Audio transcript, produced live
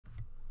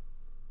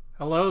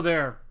Hello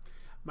there.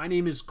 My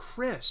name is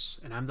Chris,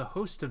 and I'm the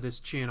host of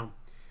this channel.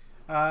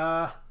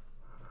 I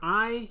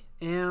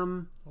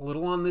am a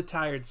little on the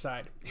tired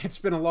side. It's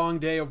been a long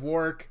day of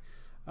work,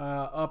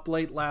 up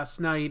late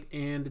last night,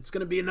 and it's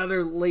going to be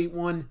another late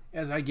one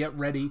as I get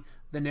ready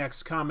the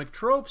next Comic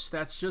Tropes.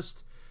 That's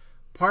just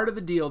part of the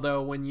deal,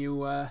 though, when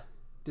you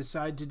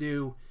decide to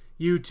do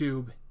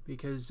YouTube,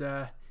 because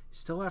you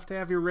still have to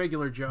have your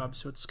regular job,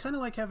 so it's kind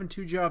of like having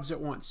two jobs at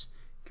once.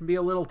 It can be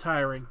a little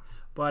tiring,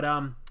 but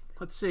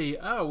let's see.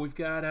 Oh, we've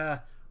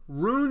got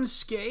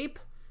RuneScape.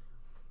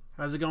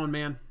 How's it going,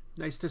 man?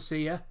 Nice to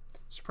see you.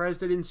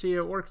 Surprised I didn't see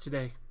you at work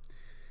today,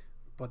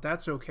 but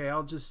that's okay.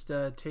 I'll just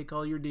take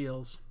all your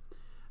deals.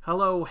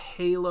 Hello,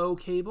 Halo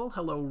Cable.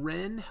 Hello,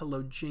 Ren.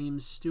 Hello,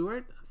 James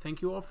Stewart.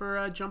 Thank you all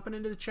for jumping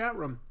into the chat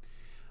room.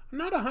 I'm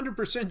not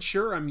 100%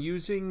 sure I'm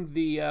using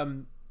the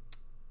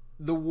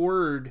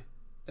word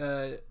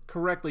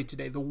correctly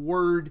today. The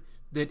word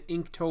that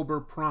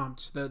Inktober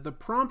prompts. The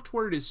prompt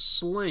word is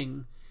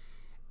sling.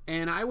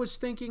 And I was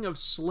thinking of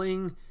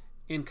sling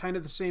in kind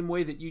of the same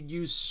way that you'd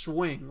use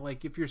swing.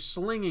 Like if you're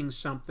slinging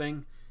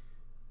something,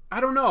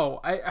 I don't know.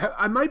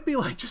 I might be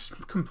like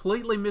just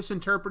completely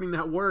misinterpreting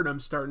that word, I'm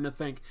starting to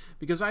think.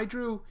 Because I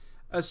drew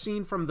a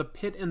scene from The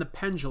Pit and the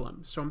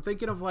Pendulum. So I'm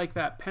thinking of like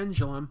that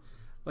pendulum,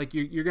 like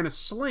you're going to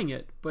sling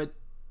it. But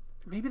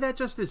maybe that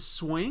just is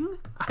swing?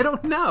 I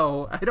don't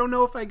know. I don't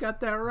know if I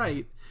got that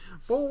right.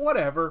 But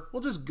whatever.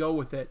 We'll just go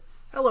with it.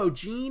 Hello,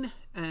 Gene.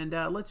 And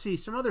let's see.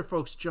 Some other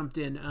folks jumped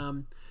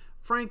in.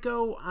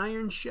 Franco,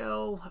 Iron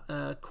Shell,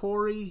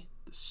 Corey,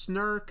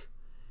 Snurk.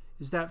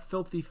 Is that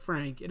Filthy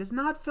Frank? It is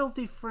not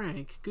Filthy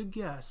Frank. Good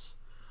guess.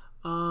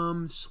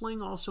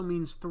 Sling also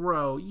means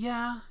throw.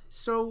 Yeah,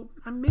 so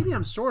maybe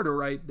I'm sort of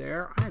right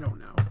there. I don't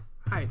know.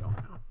 I don't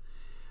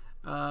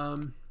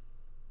know.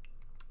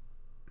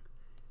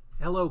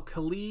 Hello,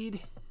 Khalid.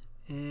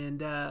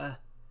 And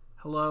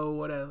hello,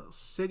 what else?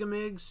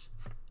 Sigamigs.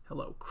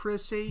 Hello,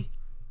 Chrissy.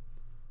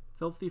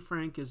 Filthy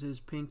Frank is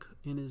his pink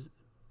in his...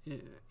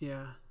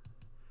 yeah.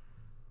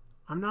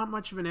 I'm not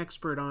much of an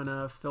expert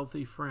on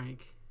Filthy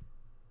Frank.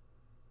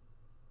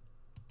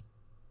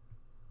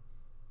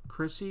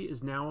 Chrissy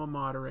is now a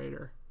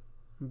moderator.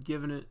 I'm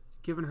giving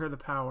her the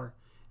power.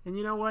 And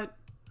you know what?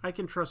 I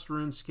can trust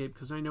RuneScape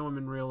because I know him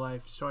in real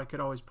life, so I could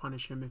always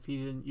punish him if he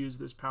didn't use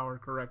this power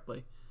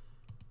correctly.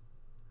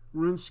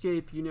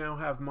 RuneScape, you now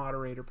have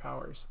moderator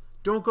powers.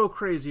 Don't go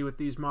crazy with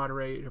these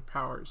moderator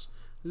powers.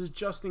 This is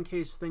just in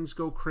case things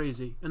go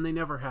crazy, and they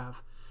never have.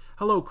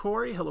 Hello,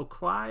 Corey. Hello,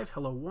 Clive.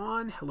 Hello,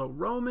 Juan. Hello,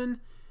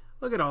 Roman.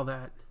 Look at all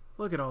that.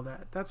 Look at all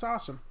that. That's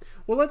awesome.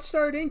 Well, let's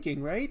start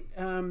inking, right?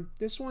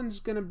 This one's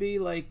going to be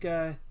like,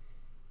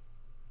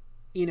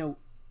 you know,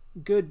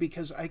 good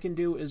because I can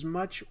do as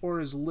much or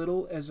as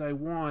little as I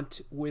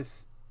want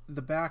with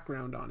the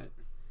background on it.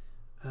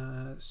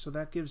 So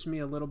that gives me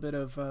a little bit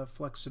of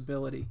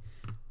flexibility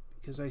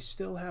because I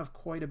still have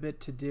quite a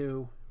bit to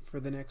do for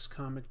the next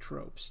Comic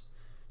Tropes.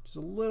 Which is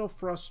a little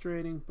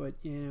frustrating, but,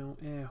 you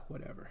know,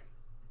 whatever.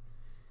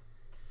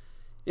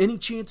 Any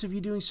chance of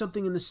you doing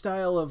something in the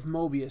style of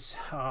Mobius?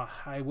 Oh,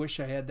 I wish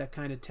I had that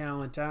kind of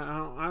talent.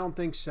 I don't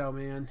think so,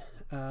 man.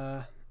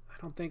 I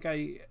don't think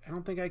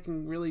I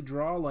can really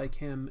draw like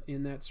him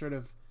in that sort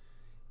of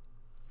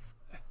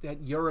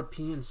that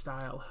European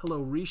style.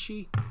 Hello,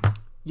 Rishi.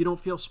 You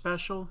don't feel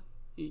special?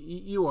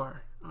 You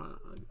are.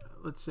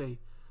 Let's see.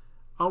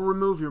 I'll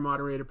remove your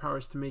moderator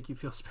powers to make you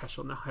feel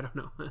special. No, I don't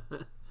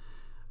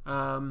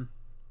know.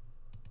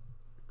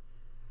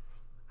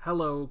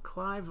 Hello,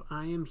 Clive.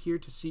 I am here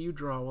to see you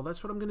draw. Well,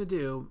 that's what I'm going to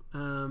do.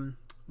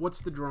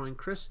 What's the drawing,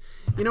 Chris?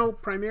 You know,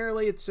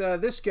 primarily it's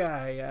this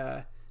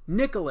guy,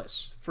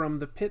 Nicholas, from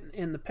The Pit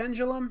and the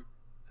Pendulum,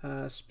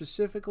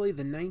 specifically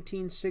the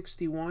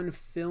 1961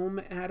 film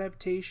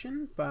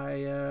adaptation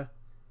by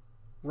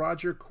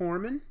Roger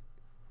Corman.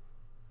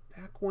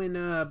 Back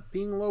when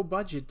being low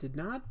budget did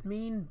not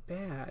mean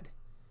bad.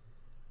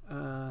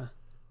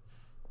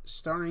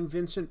 Starring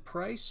Vincent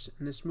Price,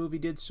 and this movie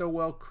did so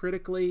well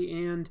critically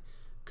and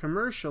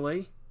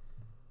commercially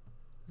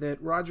that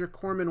Roger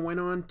Corman went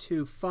on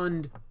to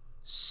fund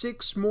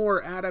 6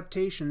 more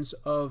adaptations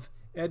of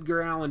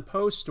Edgar Allan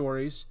Poe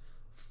stories,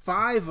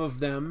 5 of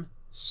them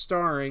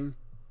starring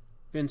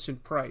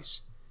Vincent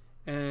Price.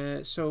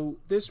 So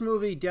this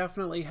movie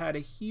definitely had a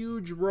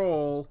huge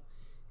role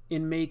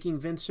in making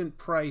Vincent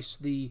Price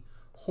the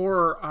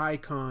horror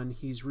icon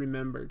he's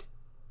remembered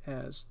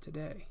as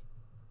today.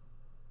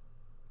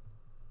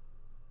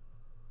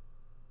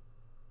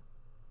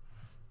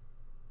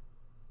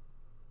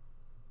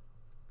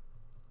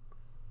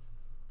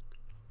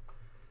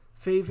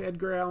 Fave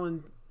Edgar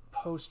Allan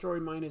Poe story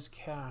minus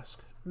Cask.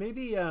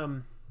 Maybe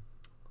The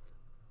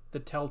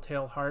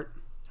Telltale Heart.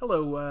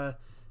 Hello,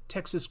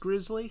 Texas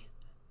Grizzly.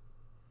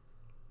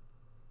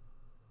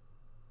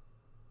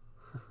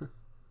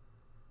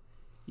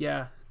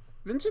 Yeah,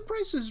 Vincent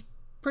Price is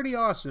pretty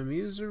awesome.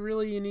 He was a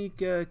really unique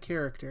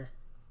character.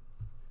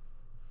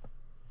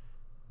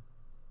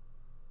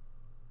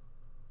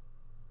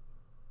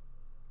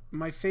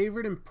 my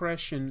favorite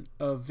impression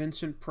of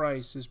Vincent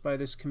Price is by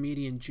this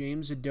comedian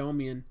James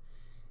Adomian.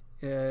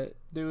 There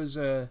was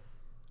a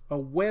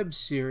web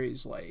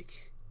series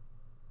like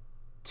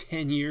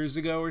 10 years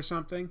ago or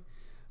something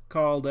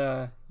called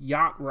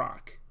Yacht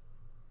Rock.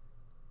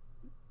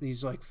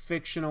 These like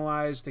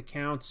fictionalized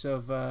accounts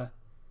of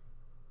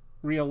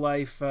real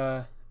life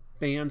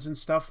bands and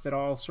stuff that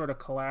all sort of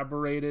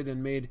collaborated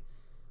and made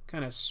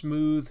kind of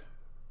smooth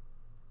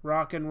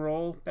rock and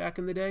roll back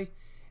in the day.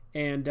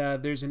 And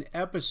there's an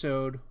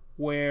episode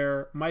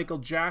where Michael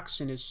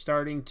Jackson is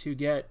starting to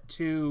get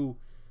too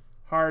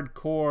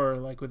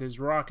hardcore, like with his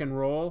rock and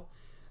roll.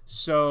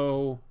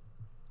 So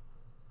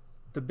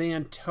the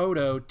band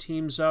Toto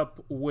teams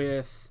up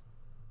with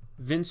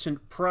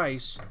Vincent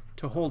Price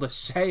to hold a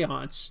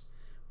seance,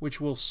 which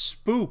will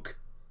spook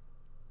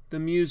the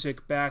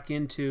music back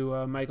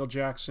into Michael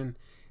Jackson.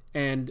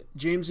 And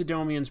James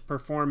Adomian's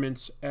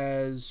performance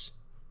as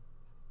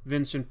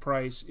Vincent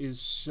Price is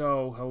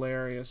so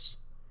hilarious.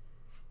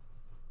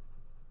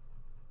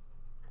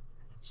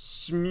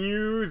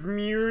 Smooth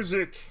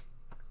music.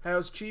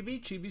 How's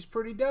Chibi? Chibi's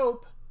pretty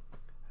dope.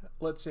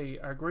 Let's see.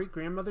 Our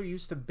great-grandmother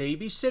used to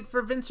babysit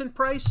for Vincent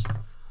Price.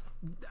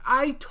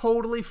 I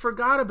totally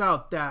forgot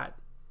about that.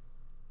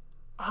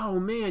 Oh,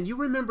 man. You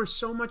remember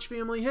so much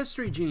family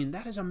history, Gene.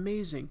 That is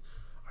amazing.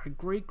 Our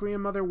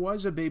great-grandmother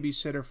was a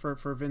babysitter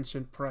for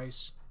Vincent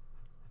Price.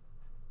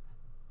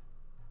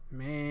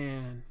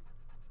 Man.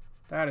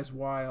 That is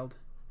wild.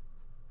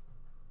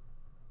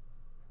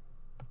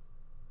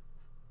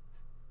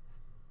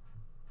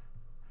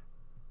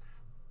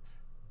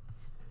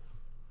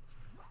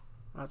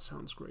 That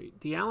sounds great.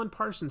 The Alan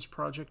Parsons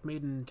Project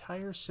made an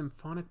entire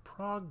symphonic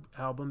prog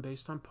album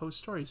based on Poe's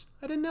stories.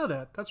 I didn't know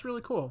that. That's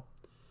really cool.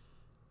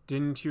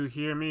 Didn't you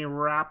hear me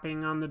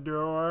rapping on the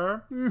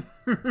door?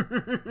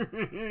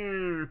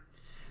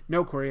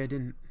 No, Corey, I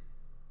didn't.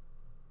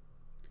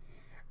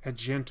 A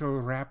gentle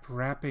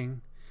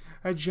rapping.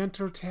 A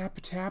gentle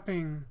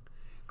tapping.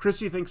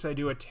 Chrissy thinks I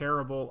do a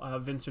terrible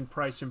Vincent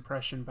Price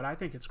impression, but I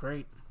think it's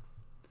great.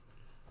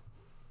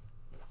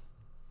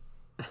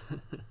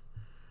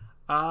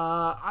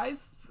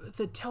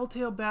 The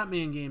Telltale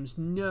Batman games.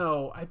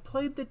 No, I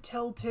played the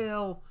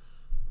Telltale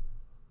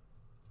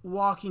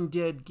Walking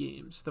Dead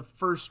games, the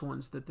first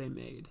ones that they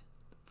made.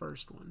 The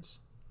first ones.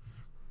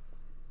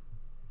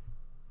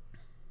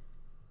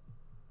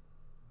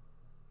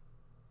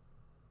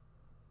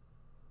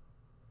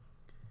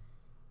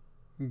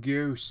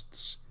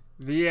 Ghosts.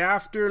 The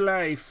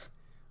afterlife.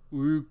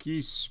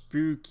 Wookie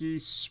spooky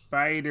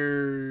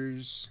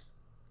spiders.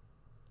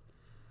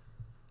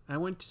 I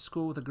went to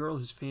school with a girl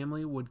whose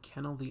family would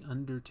kennel the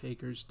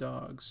Undertaker's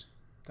dogs.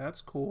 That's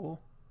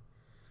cool.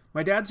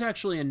 My dad's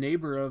actually a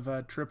neighbor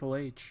of Triple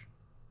H.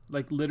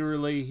 Like,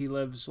 literally, he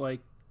lives,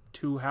 like,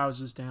 2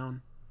 houses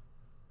down.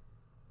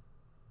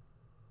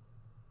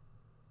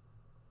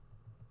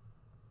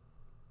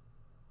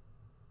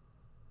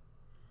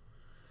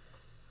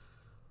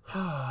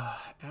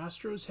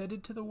 Astros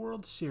headed to the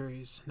World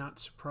Series. Not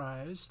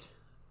surprised.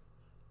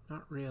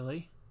 Not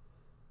really.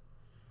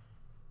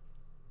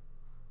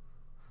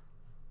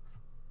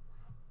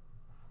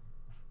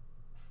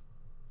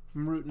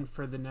 I'm rooting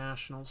for the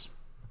Nationals.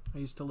 I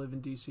used to live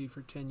in D.C.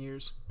 for 10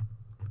 years.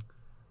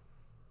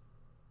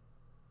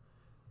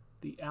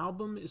 The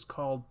album is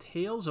called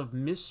Tales of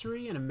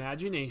Mystery and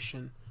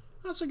Imagination.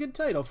 That's a good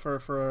title for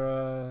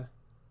a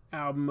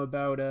album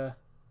about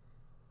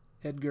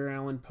Edgar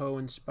Allan Poe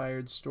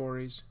inspired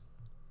stories.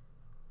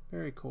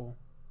 Very cool.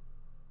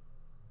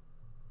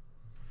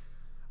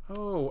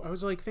 Oh, I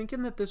was like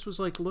thinking that this was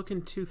like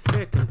looking too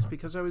thick, and it's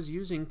because I was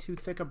using too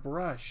thick a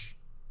brush.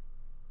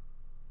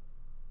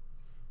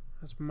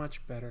 That's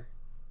much better.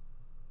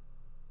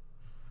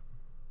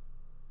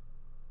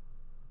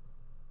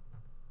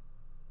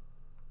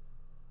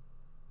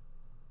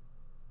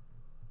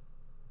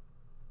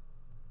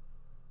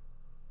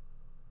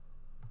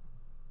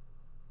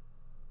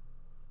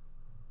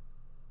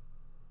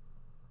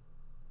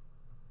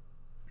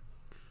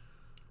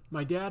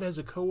 My dad has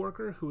a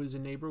coworker who is a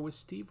neighbor with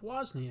Steve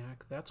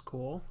Wozniak. That's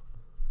cool.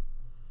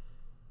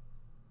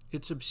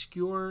 It's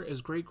obscure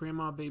as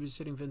great-grandma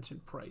babysitting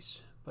Vincent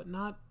Price, but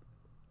not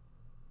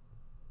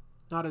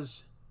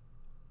as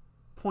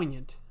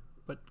poignant,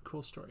 but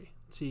cool story.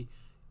 Let's see.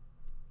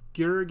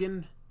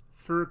 Jürgen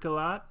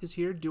Furkelat is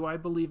here. Do I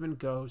believe in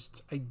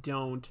ghosts? I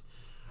don't.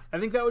 I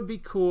think that would be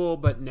cool,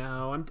 but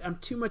no. I'm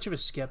too much of a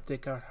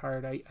skeptic at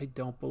heart. I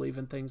don't believe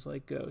in things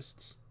like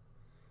ghosts.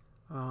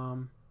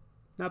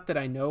 Not that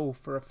I know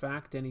for a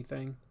fact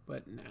anything,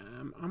 but nah,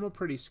 I'm a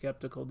pretty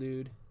skeptical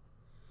dude.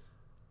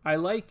 I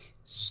like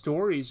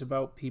stories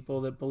about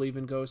people that believe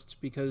in ghosts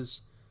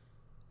because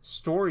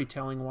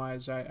storytelling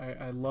wise,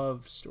 I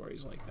love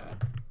stories like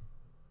that.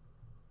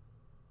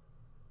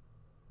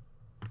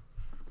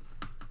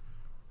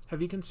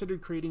 Have you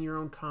considered creating your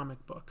own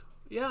comic book?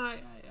 Yeah,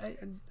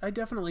 I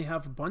definitely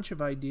have a bunch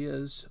of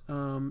ideas.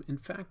 In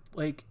fact,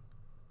 like,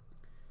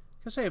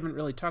 I guess I haven't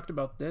really talked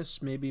about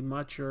this maybe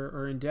much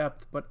or in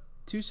depth, but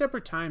 2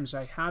 separate times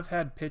I have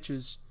had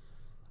pitches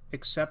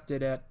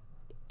accepted at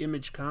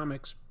Image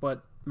Comics,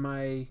 but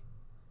my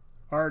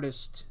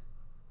artist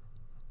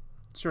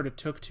sort of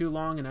took too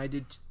long, and I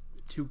did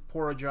too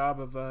poor a job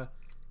of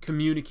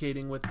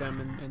communicating with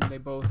them, and they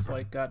both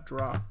like got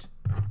dropped.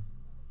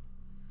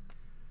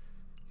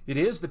 It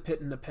is the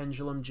Pit and the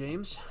Pendulum,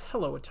 James.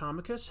 Hello,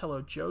 Atomicus.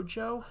 Hello,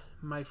 Jojo.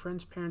 My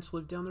friend's parents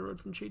live down the road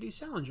from J.D.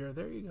 Salinger.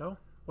 There you go.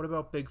 What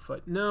about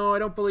Bigfoot? No, I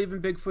don't believe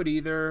in Bigfoot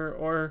either,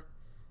 or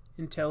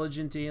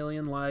intelligent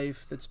alien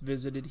life that's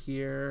visited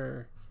here,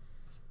 or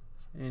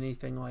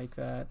anything like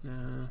that.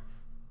 No.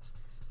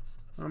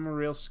 I'm a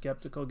real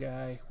skeptical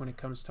guy when it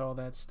comes to all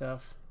that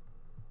stuff.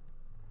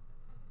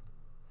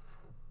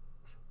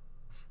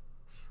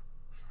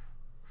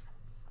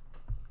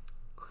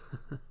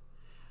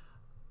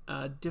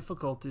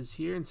 Difficult is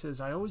here and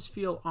says, I always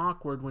feel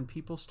awkward when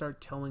people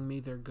start telling me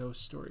their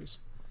ghost stories.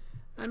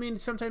 I mean,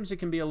 sometimes it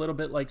can be a little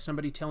bit like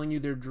somebody telling you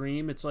their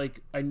dream. It's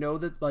like, I know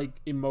that like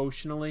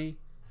emotionally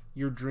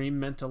your dream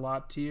meant a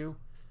lot to you,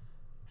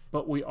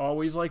 but we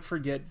always like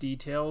forget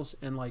details,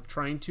 and like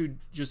trying to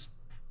just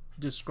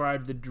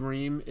describe the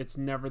dream, it's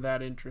never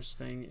that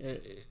interesting.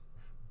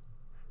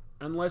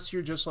 Unless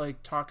you're just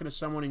like talking to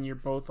someone and you're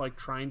both like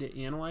trying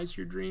to analyze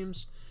your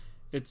dreams,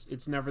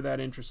 it's never that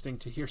interesting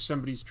to hear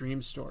somebody's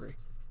dream story.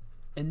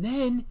 And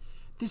then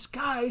this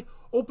guy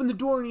opened the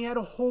door and he had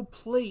a whole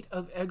plate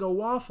of Eggo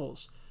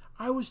waffles.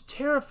 I was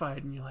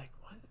terrified, and you're like,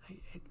 what?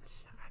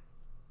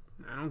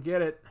 I don't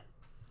get it.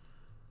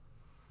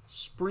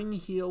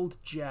 Spring-heeled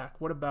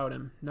Jack. What about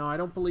him? No, I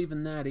don't believe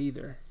in that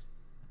either.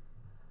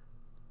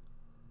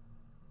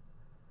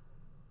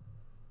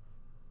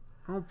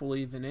 I don't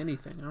believe in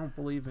anything. I don't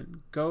believe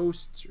in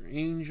ghosts or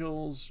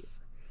angels or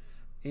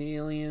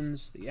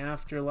aliens, the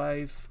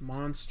afterlife,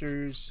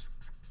 monsters.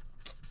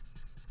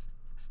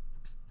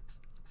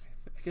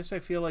 I guess I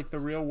feel like the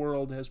real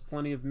world has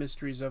plenty of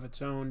mysteries of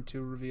its own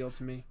to reveal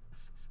to me.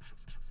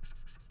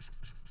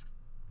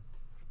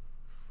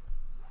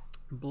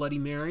 Bloody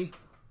Mary?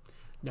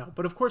 No,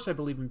 but of course I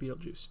believe in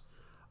Beetlejuice.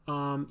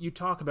 You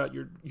talk about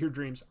your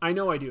dreams. I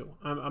know I do.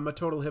 I'm a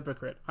total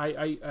hypocrite.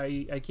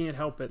 I can't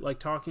help it. Like,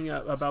 talking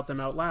about them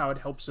out loud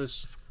helps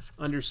us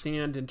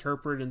understand,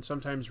 interpret, and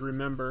sometimes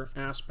remember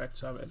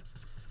aspects of it.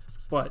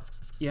 But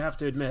you have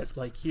to admit,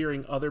 like,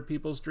 hearing other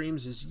people's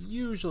dreams is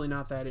usually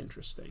not that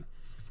interesting.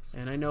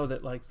 And I know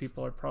that, like,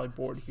 people are probably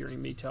bored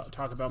hearing me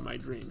talk about my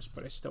dreams,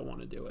 but I still want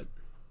to do it.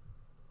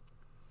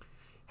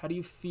 How do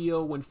you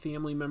feel when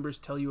family members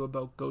tell you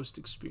about ghost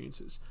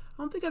experiences?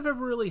 I don't think I've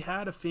ever really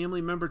had a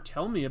family member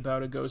tell me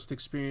about a ghost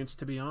experience,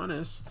 to be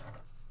honest.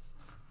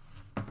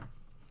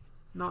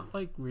 Not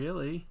like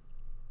really.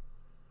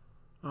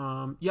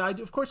 Yeah,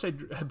 of course I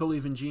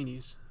believe in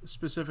genies.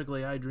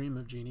 Specifically, I dream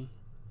of Genie.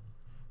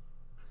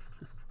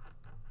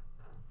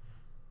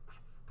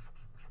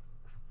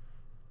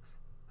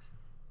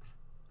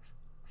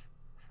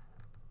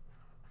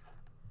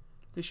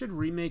 They should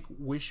remake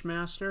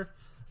Wishmaster,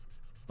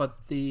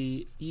 but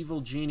the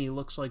evil genie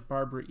looks like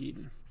Barbara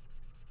Eden.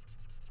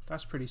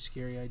 That's a pretty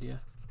scary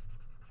idea.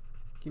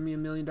 Give me $1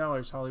 million,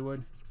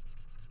 Hollywood.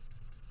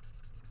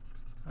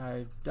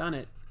 I've done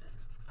it.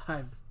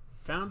 I've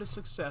found a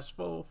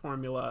successful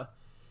formula.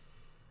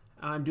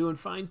 I'm doing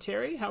fine,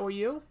 Terry. How are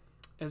you?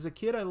 As a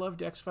kid, I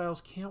loved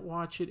X-Files. Can't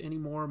watch it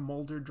anymore.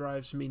 Mulder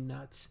drives me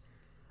nuts.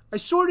 I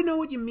sort of know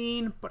what you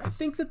mean, but I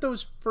think that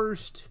those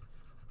first,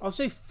 I'll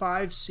say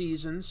 5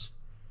 seasons,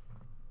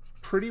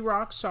 pretty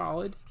rock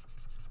solid.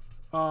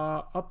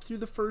 Up through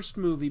the first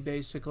movie,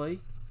 basically.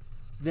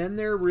 Then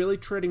they're really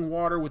treading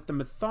water with the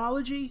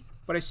mythology,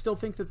 but I still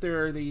think that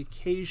there are the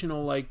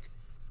occasional, like,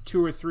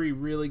 2 or 3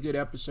 really good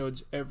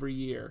episodes every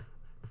year.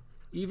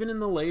 Even in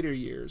the later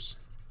years.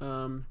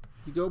 You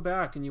go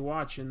back and you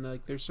watch, and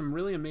like there's some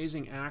really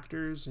amazing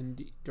actors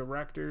and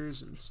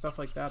directors and stuff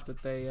like that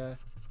that they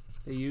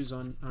use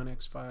on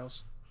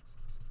X-Files.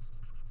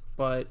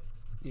 But,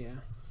 yeah.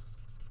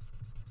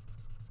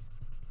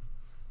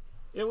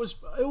 It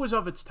was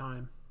of its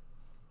time.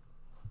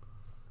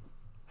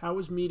 How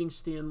was meeting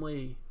Stan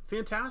Lee?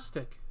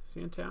 Fantastic.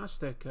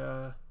 Fantastic.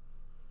 Let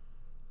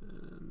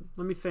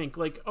me think.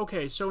 Like,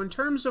 okay, so in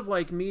terms of,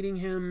 like, meeting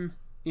him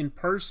in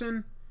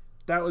person,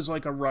 that was,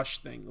 like, a rush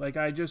thing. Like,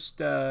 I just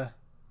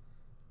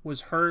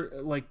was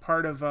like,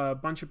 part of a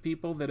bunch of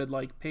people that had,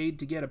 like, paid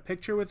to get a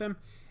picture with him,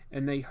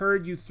 and they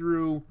herd you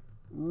through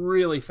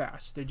really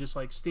fast. They just,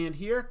 like, stand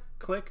here,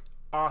 click,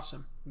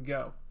 awesome,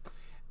 go.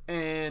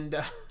 And...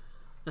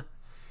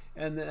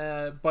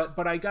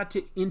 but I got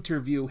to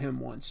interview him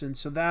once, and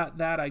so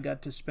that I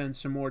got to spend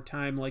some more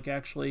time, like,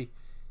 actually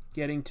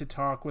getting to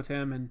talk with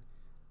him, and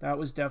that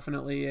was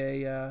definitely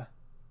a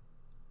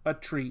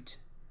treat.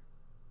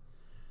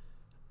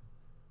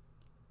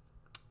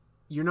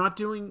 You're not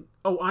doing...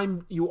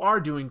 Oh, you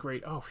are doing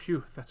great. Oh,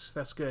 phew,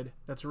 that's good.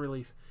 That's a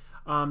relief.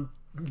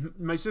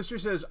 My sister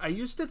says, I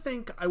used to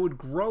think I would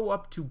grow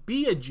up to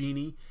be a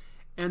genie,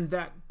 and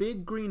that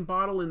big green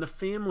bottle in the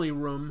family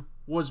room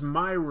was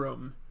my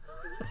room.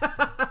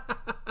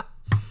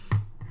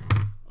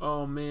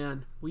 Oh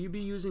man, will you be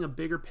using a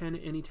bigger pen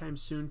anytime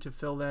soon to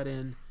fill that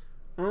in?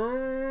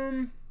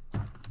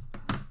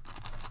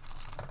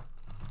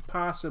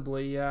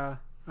 Possibly, yeah.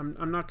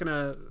 I'm not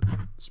gonna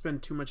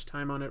spend too much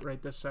time on it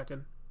right this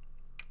second.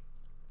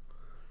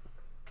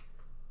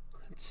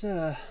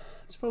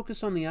 Let's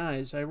focus on the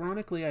eyes.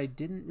 Ironically, I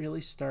didn't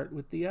really start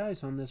with the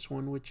eyes on this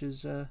one, which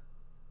is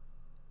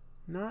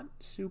not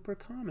super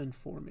common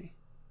for me.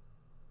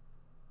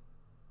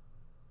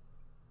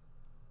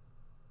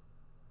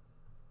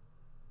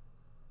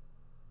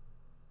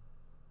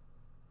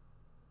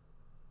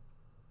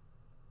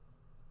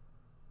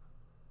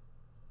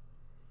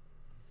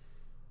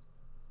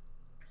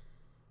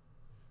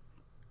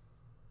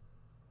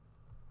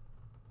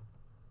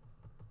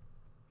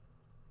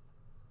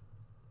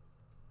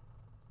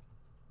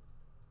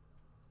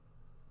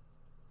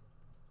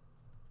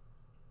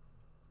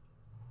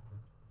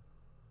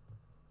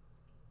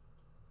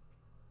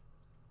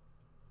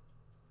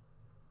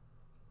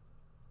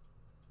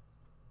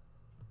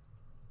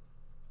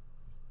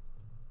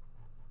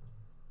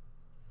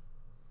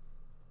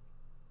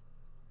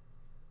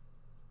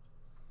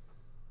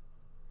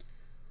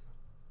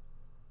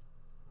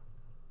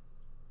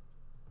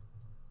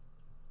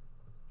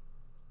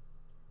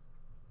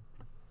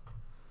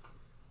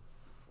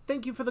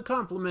 Thank you for the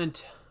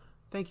compliment.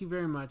 Thank you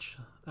very much.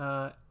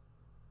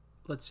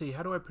 Let's see,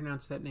 how do I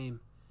pronounce that name?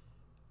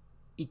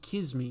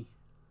 Ikizmi.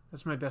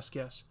 That's my best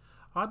guess.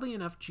 Oddly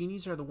enough,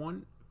 genies are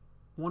one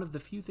of the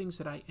few things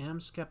that I am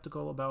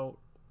skeptical about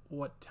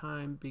what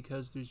time,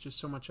 because there's just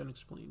so much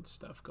unexplained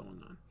stuff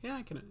going on.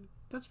 Yeah,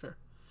 that's fair.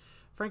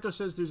 Franco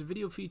says there's a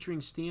video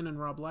featuring Stan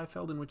and Rob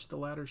Liefeld in which the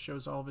latter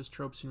shows all of his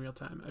tropes in real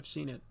time. I've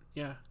seen it.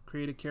 Yeah,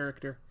 create a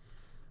character.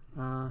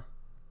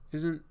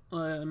 Isn't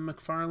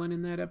McFarlane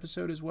in that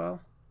episode as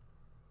well?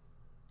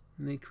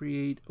 And they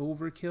create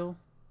Overkill.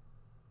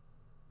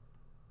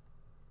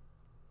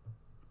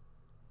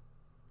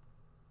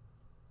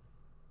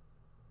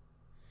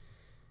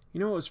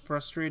 You know what was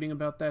frustrating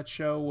about that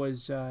show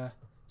was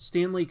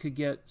Stanley could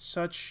get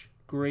such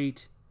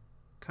great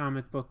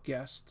comic book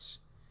guests.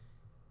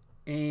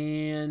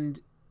 And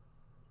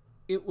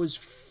it was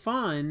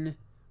fun,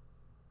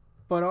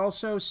 but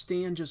also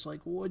Stan just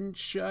like wouldn't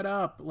shut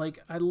up. Like,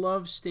 I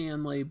love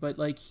Stanley, but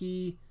like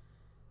he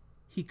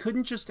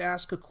couldn't just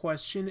ask a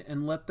question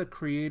and let the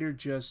creator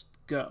just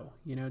go.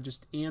 You know,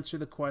 just answer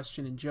the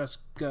question and just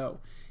go.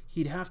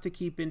 He'd have to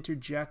keep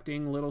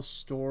interjecting little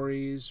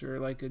stories or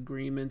like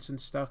agreements and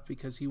stuff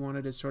because he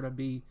wanted to sort of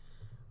be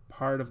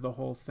part of the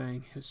whole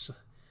thing. It's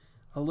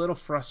a little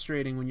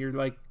frustrating when you're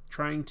like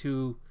trying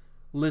to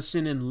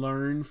listen and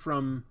learn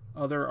from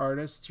other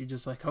artists. You're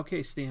just like,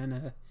 okay,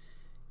 Stan,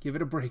 give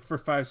it a break for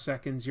 5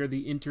 seconds. You're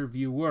the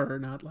interviewer,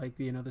 not like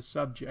the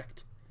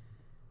subject.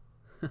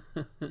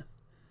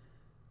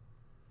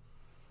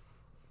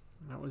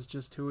 That was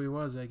just who he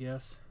was, I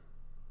guess.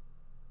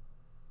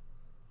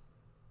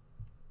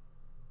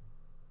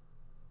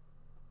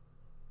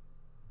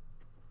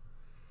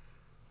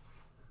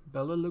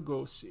 Bela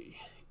Lugosi.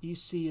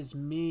 EC is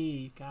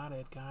me. Got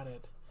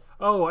it.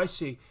 Oh, I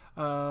see.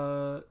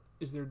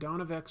 Is there Dawn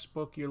of X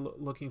book you're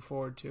looking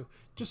forward to?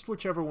 Just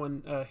whichever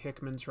one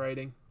Hickman's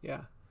writing.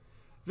 Yeah.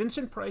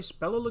 Vincent Price,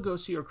 Bela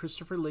Lugosi, or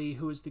Christopher Lee,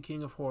 who is the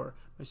king of horror?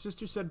 My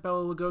sister said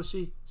Bela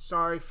Lugosi.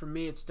 Sorry, for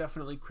me, it's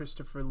definitely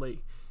Christopher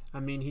Lee. I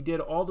mean, he did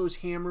all those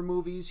Hammer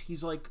movies.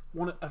 He's like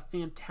a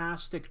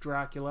fantastic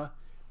Dracula.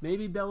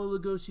 Maybe Bela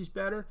Lugosi's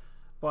better,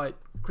 but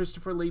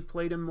Christopher Lee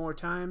played him more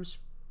times.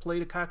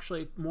 Played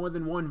actually more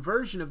than one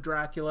version of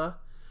Dracula.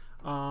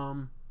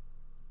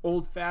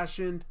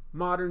 Old-fashioned,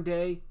 modern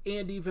day,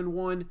 and even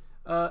one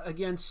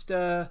against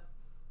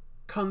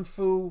kung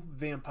fu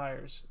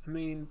vampires. I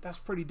mean, that's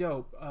pretty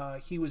dope.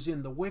 He was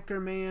in The Wicker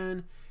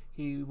Man.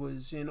 He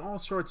was in all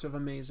sorts of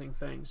amazing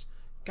things.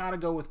 Gotta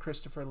go with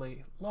Christopher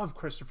Lee. Love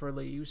Christopher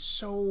Lee. He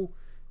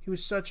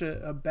was such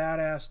a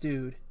badass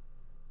dude.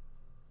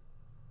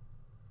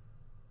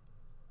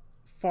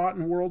 Fought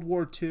in World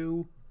War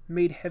II.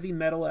 Made heavy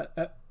metal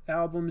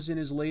albums in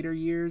his later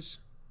years.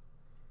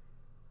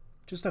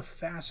 Just a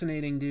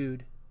fascinating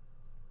dude.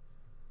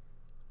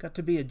 Got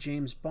to be a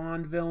James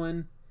Bond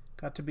villain.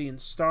 Got to be in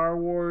Star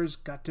Wars.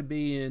 Got to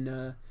be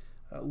in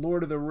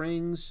Lord of the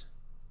Rings.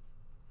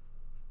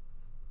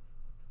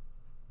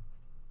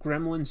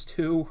 Gremlins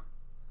 2.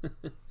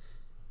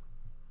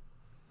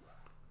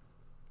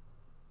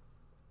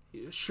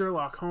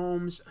 Sherlock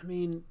Holmes. I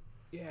mean,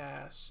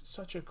 yeah,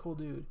 such a cool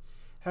dude.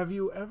 Have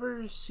you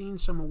ever seen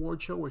some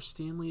award show where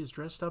Stanley is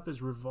dressed up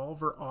as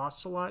Revolver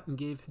Ocelot and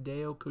gave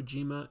Hideo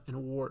Kojima an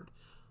award?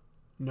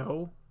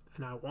 No,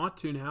 and I want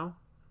to now.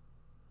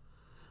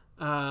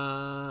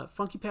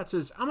 Funky Pat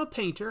says, I'm a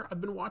painter. I've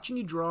been watching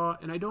you draw,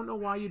 and I don't know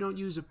why you don't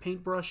use a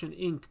paintbrush and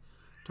ink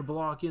to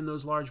block in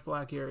those large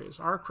black areas.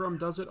 Arcrum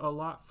does it a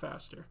lot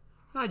faster.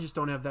 I just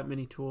don't have that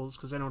many tools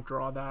because I don't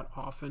draw that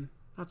often.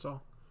 That's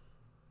all.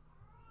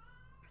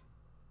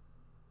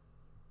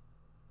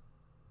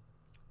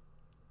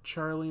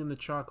 Charlie and the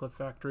Chocolate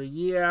Factory.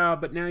 Yeah,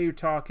 but now you're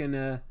talking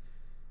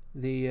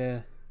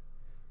the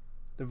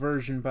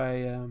version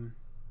by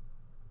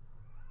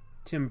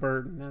Tim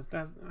Burton.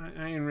 I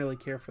didn't really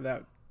care for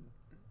that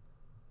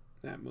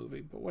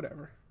movie, but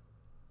whatever.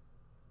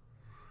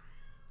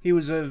 He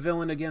was a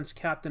villain against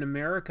Captain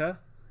America.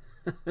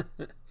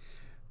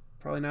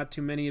 Probably not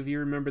too many of you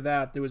remember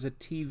that. There was a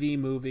TV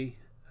movie,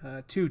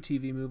 2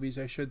 TV movies,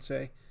 I should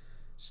say,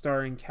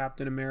 starring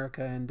Captain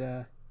America,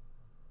 and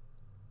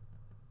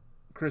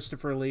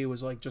Christopher Lee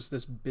was like just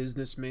this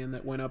businessman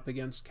that went up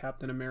against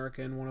Captain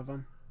America in one of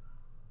them.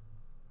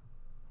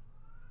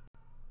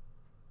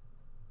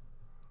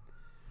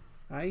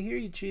 I hear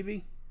you,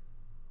 Chibi.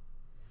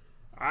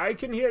 I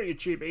can hear you,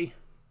 Chibi.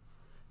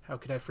 How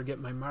could I forget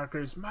my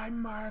markers? My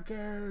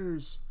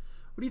markers!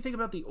 What do you think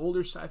about the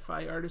older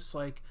sci-fi artists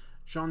like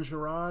Jean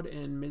Giraud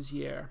and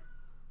Mézières?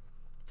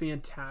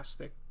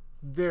 Fantastic.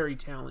 Very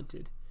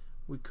talented.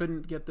 We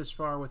couldn't get this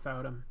far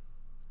without him.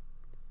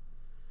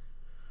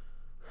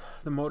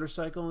 The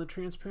motorcycle and the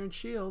transparent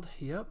shield.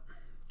 Yep.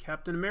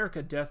 Captain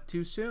America, Death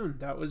Too Soon.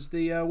 That was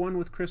the one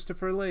with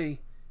Christopher Lee.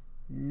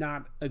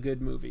 Not a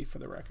good movie, for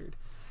the record.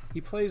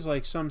 He plays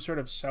like some sort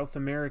of South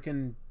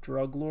American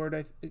drug lord,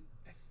 I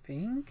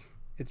think.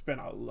 It's been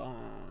a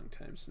long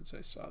time since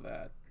I saw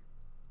that.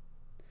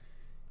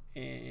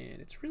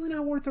 And it's really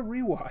not worth a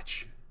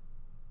rewatch.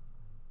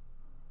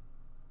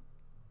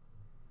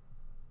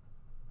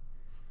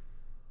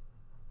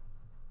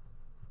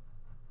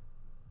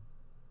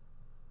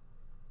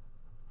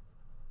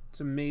 It's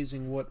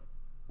amazing what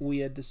we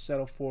had to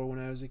settle for when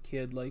I was a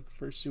kid, like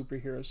for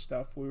superhero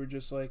stuff. We were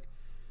just like,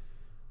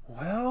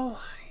 well,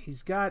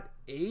 he's got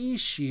a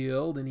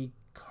shield and he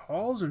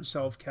calls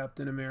himself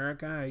Captain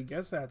America. I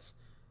guess that's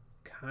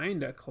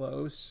kind of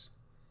close.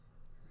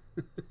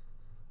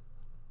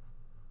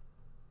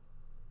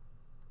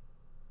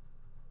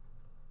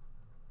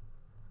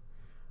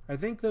 I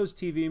think those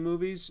TV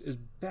movies, as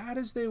bad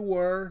as they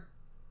were,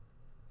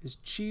 as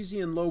cheesy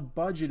and low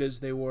budget as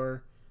they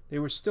were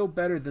still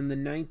better than the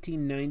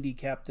 1990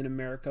 Captain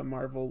America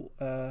Marvel,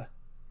 I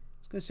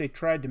was going to say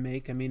tried to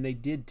make. I mean, they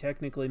did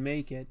technically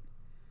make it.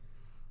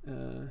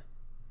 The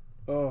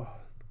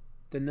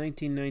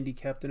 1990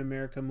 Captain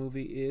America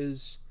movie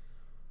is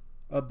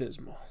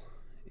abysmal.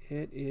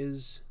 It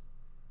is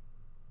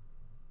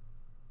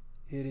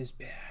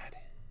bad.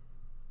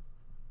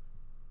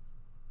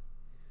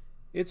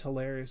 It's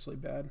hilariously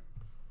bad.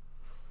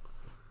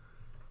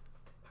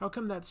 How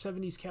come that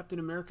 70s Captain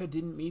America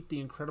didn't meet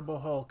the Incredible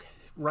Hulk?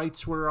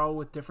 Rights were all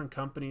with different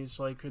companies,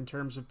 like in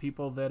terms of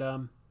people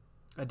that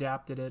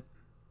adapted it.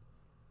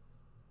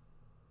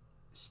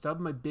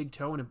 Stubbed my big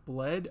toe and it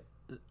bled.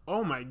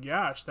 Oh my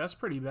gosh, that's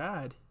pretty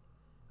bad.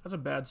 That's a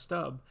bad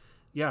stub.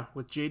 Yeah,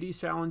 with J.D.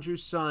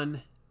 Salinger's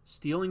son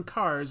stealing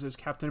cars as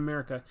Captain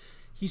America.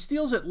 He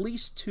steals at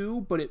least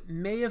 2, but it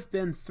may have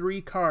been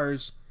 3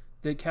 cars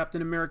that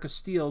Captain America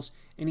steals,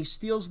 and he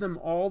steals them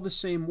all the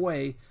same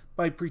way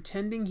by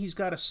pretending he's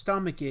got a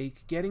stomach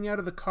ache, getting out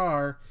of the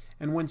car,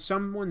 and when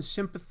someone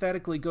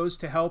sympathetically goes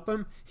to help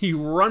him, he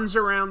runs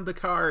around the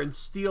car and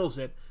steals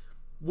it.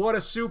 What a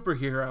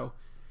superhero.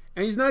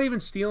 And he's not even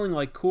stealing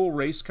like cool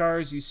race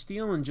cars, he's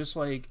stealing just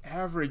like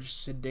average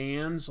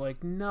sedans,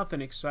 like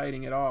nothing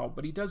exciting at all,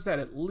 but he does that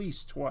at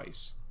least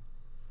twice.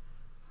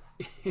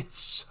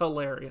 It's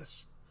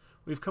hilarious.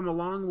 We've come a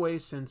long way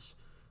since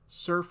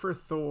Surfer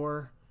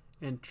Thor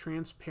and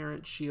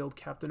Transparent Shield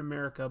Captain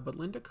America, but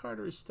Linda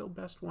Carter is still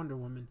best Wonder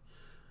Woman.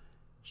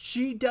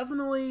 She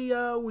definitely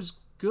was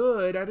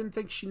good. I didn't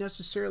think she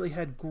necessarily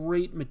had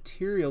great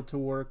material to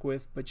work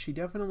with, but she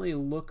definitely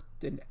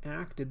looked and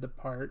acted the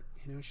part.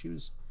 You know, she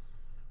was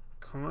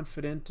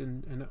confident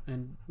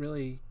and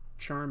really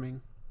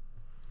charming.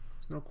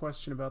 There's no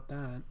question about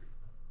that.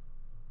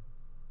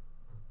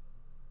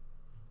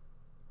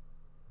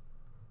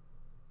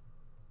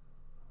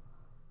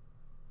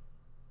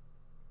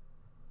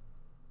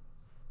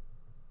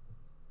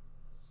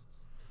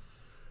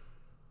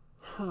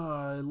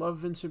 I love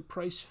Vincent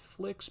Price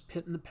flicks.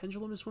 Pit and the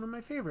Pendulum is one of my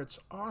favorites.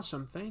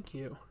 Awesome. Thank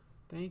you.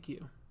 Thank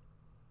you.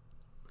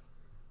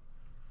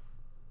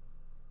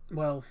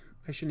 Well,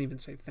 I shouldn't even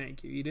say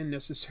thank you. You didn't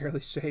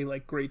necessarily say,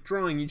 like, great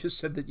drawing. You just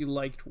said that you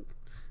liked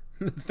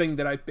the thing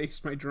that I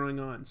based my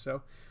drawing on.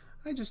 So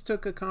I just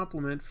took a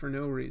compliment for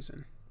no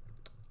reason.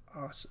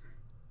 Awesome.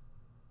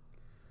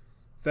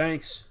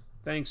 Thanks.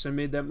 Thanks. I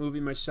made that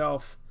movie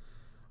myself.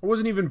 I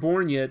wasn't even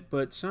born yet,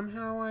 but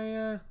somehow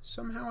I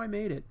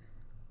made it.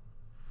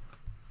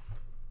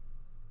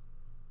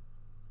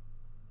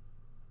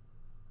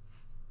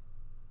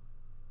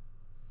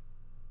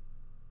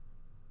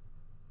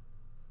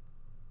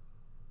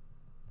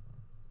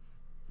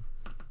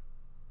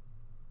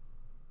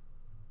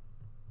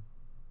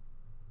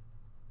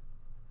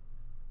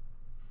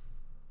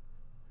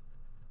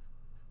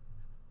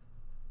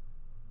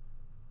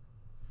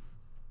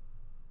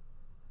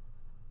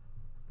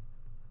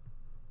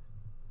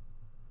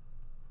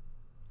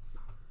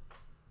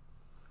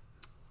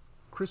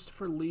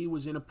 Christopher Lee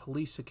was in a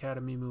Police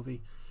Academy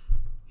movie.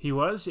 He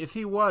was? If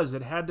he was,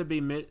 it had to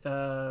be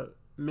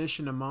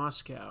Mission to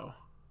Moscow.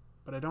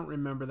 But I don't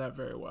remember that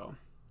very well.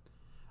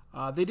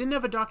 They didn't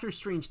have a Doctor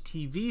Strange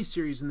TV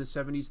series in the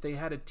 70s. They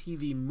had a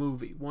TV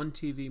movie. One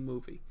TV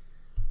movie.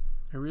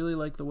 I really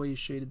like the way you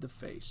shaded the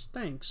face.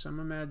 Thanks. I'm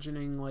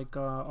imagining like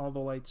all the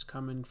lights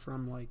coming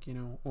from like, you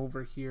know,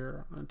 over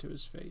here onto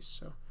his face.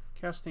 So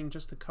casting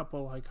just a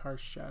couple like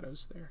harsh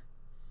shadows there.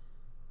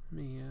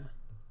 Let me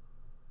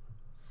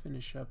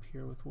finish up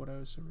here with what I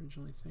was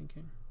originally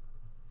thinking.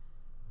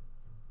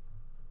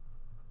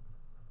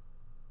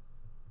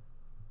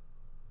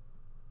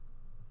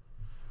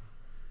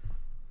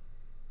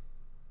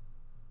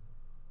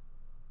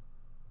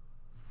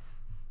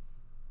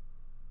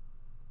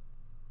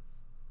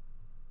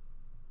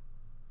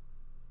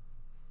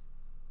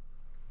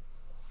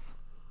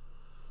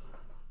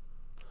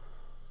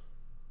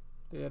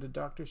 They had a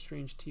Doctor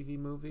Strange TV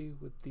movie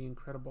with the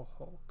Incredible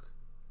Hulk.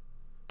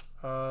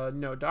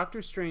 No,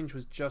 Doctor Strange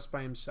was just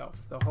by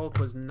himself. The Hulk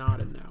was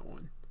not in that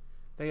one.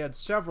 They had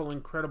several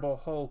Incredible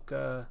Hulk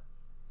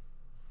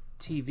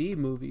TV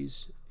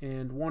movies,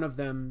 and one of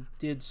them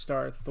did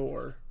star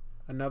Thor.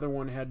 Another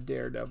one had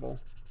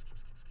Daredevil.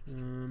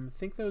 I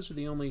think those are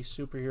the only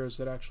superheroes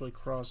that actually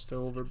crossed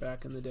over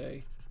back in the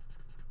day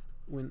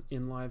when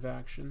in live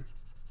action.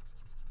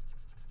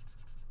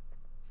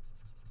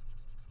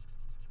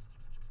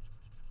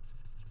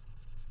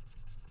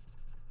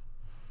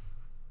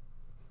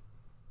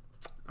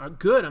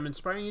 Good. I'm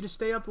inspiring you to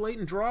stay up late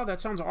and draw. That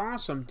sounds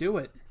awesome. Do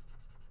it.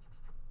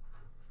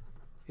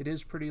 It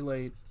is pretty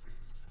late.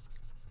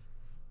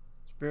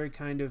 It's very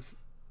kind of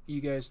you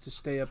guys to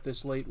stay up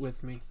this late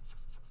with me.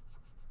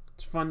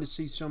 It's fun to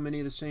see so many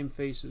of the same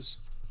faces.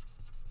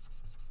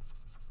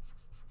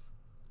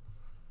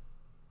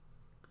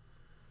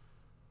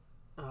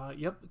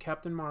 Yep,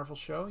 Captain Marvel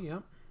show.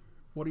 Yep.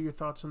 What are your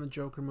thoughts on the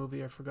Joker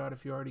movie? I forgot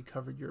if you already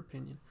covered your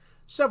opinion.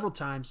 Several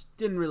times.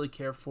 Didn't really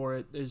care for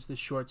it as the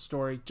short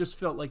story. Just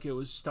felt like it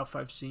was stuff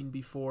I've seen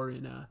before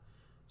in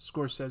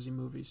Scorsese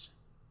movies.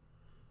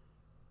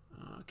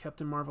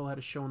 Captain Marvel had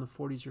a show in the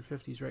 40s or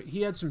 50s, right?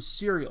 He had some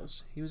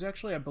serials. He was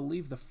actually, I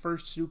believe, the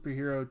first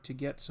superhero to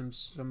get some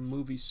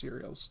movie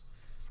serials.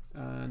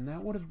 And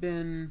that would have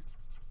been...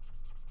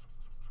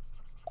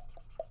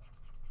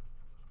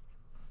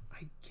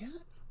 I get...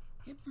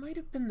 It might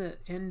have been the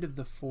end of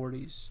the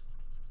 40s.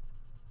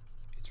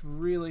 It's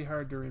really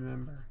hard to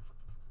remember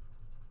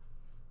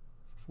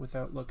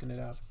without looking it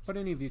up, but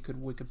any of you could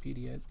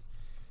Wikipedia it.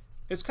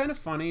 It's kind of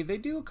funny. They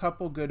do a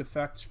couple good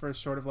effects for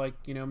sort of like,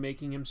 you know,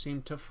 making him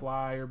seem to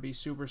fly or be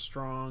super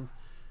strong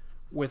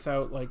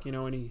without like, you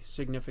know, any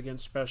significant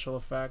special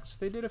effects.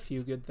 They did a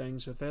few good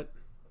things with it,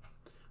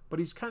 but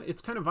it's kind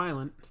of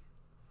violent.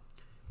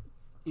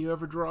 You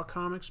ever draw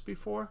comics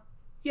before?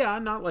 Yeah,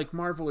 not like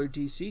Marvel or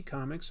DC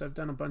comics. I've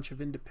done a bunch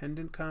of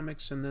independent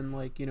comics and then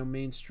like, you know,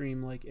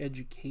 mainstream like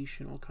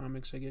educational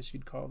comics, I guess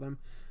you'd call them.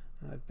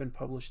 I've been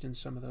published in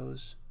some of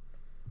those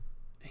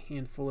a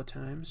handful of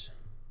times.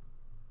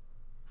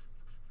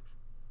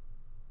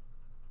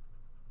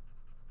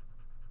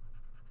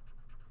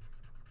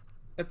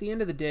 At the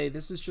end of the day,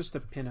 this is just a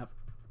pinup,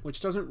 which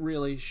doesn't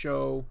really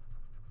show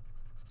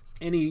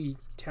any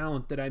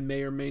talent that I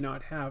may or may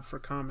not have for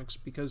comics,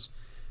 because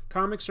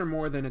comics are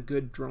more than a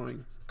good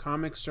drawing.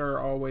 Comics are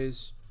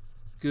always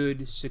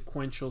good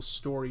sequential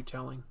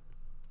storytelling.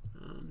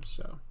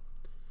 So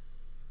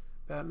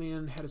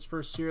Batman had his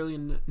first serial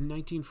in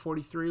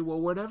 1943. Well,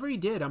 whatever he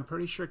did, I'm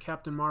pretty sure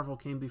Captain Marvel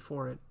came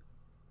before it.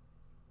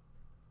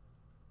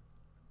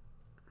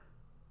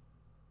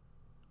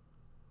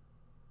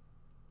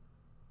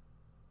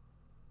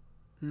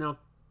 Now,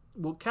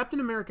 well, Captain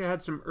America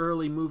had some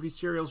early movie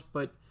serials,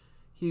 but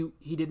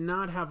he did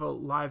not have a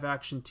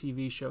live-action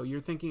TV show.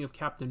 You're thinking of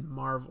Captain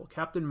Marvel.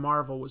 Captain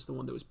Marvel was the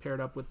one that was paired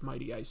up with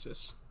Mighty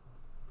Isis.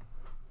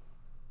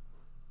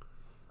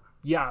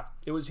 Yeah,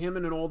 it was him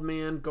and an old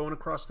man going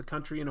across the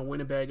country in a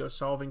Winnebago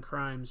solving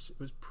crimes. It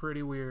was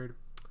pretty weird.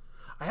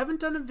 I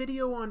haven't done a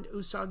video on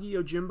Usagi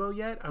Yojimbo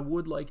yet. I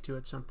would like to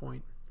at some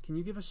point. Can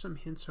you give us some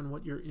hints on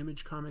what your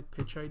Image comic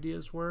pitch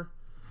ideas were?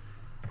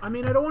 I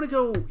mean, I don't want to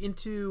go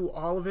into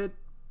all of it,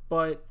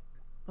 but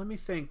let me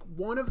think.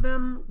 One of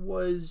them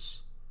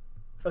was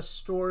a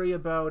story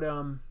about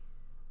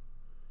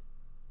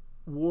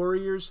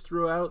warriors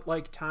throughout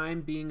like time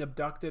being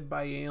abducted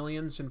by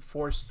aliens and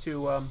forced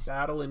to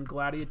battle in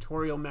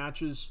gladiatorial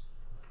matches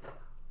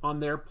on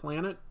their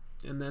planet,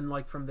 and then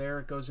like from there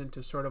it goes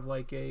into sort of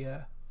like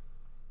a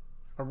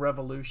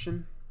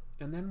revolution.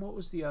 And then what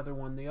was the other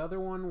one? The other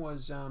one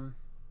was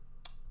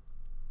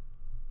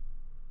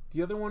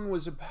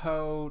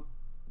about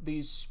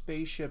these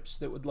spaceships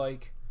that would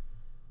like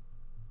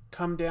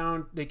come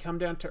down. They come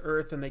down to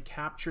Earth and they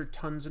capture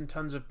tons and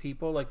tons of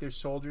people. Like there's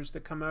soldiers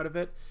that come out of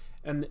it,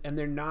 and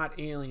they're not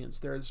aliens.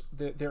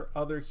 They're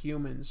other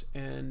humans,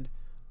 and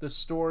the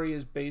story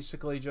is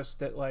basically just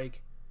that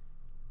like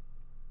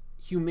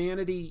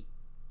humanity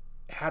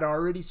had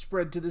already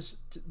spread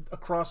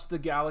across the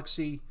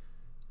galaxy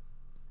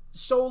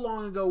so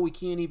long ago we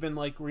can't even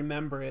like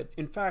remember it.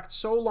 In fact,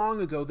 so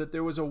long ago that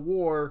there was a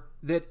war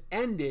that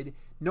ended.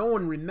 No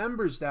one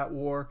remembers that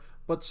war,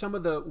 but some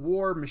of the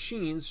war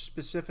machines,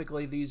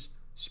 specifically these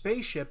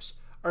spaceships,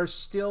 are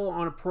still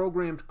on a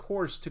programmed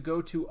course to go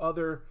to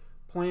other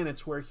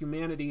planets where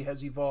humanity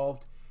has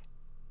evolved.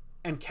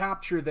 and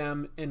capture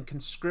them and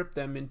conscript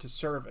them into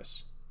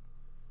service.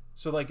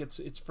 So like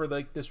it's for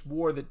like this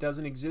war that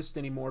doesn't exist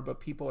anymore, but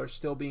people are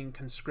still being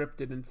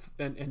conscripted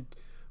and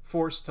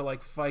forced to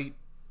like fight,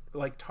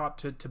 like taught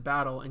to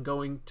battle and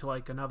going to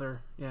like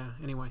another. Yeah.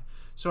 Anyway,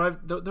 so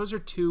those are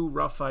two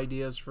rough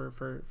ideas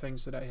for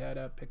things that I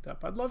had picked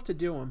up. I'd love to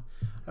do them.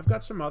 I've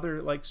got some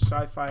other like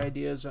sci-fi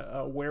ideas,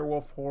 a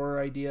werewolf horror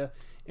idea,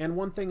 and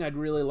one thing I'd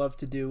really love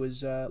to do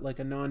is like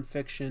a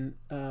nonfiction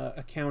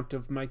account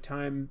of my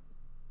time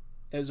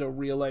as a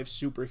real life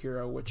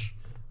superhero, which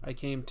I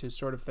came to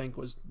sort of think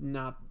was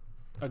not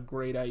a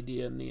great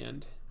idea in the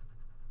end.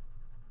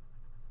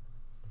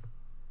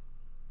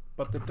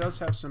 But that does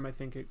have some, I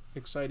think,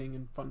 exciting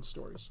and fun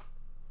stories.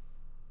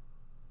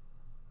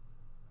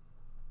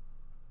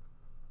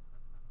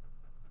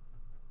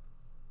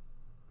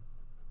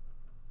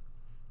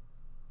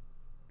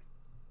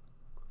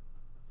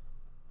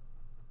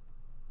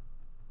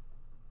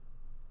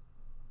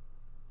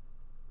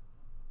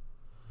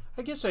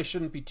 I guess I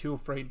shouldn't be too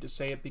afraid to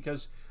say it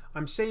because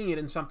I'm saying it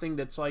in something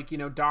that's like, you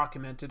know,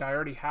 documented. I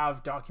already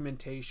have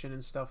documentation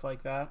and stuff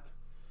like that.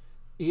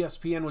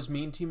 ESPN was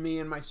mean to me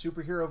in my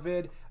superhero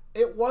vid.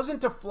 It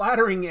wasn't a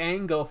flattering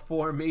angle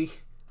for me,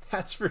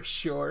 that's for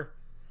sure.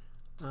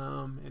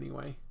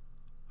 Anyway,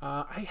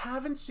 I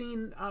haven't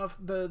seen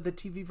the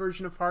TV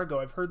version of Fargo.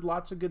 I've heard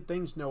lots of good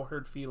things. No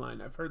Hurt Feline.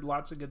 I've heard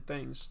lots of good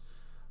things.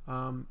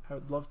 I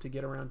would love to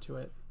get around to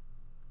it.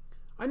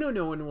 I know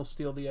no one will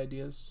steal the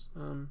ideas.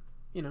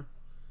 You know,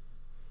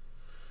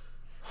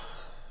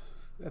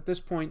 at this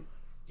point,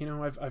 you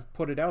know, I've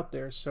put it out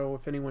there. So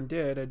if anyone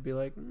did, I'd be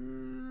like,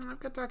 I've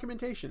got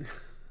documentation.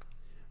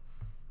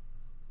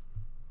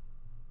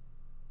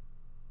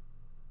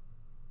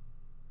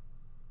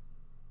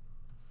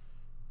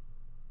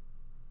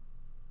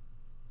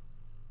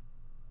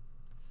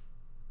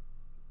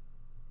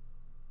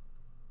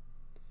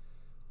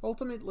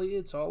 Ultimately,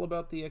 it's all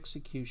about the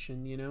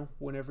execution, you know,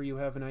 whenever you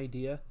have an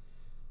idea.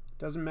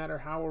 Doesn't matter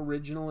how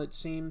original it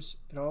seems,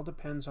 it all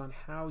depends on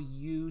how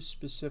you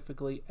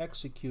specifically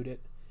execute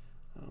it.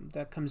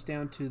 That comes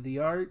down to the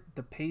art,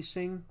 the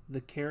pacing, the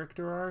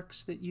character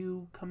arcs that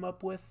you come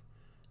up with.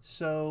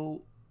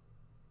 So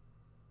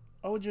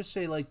I would just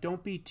say, like,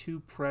 don't be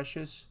too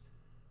precious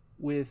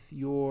with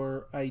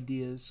your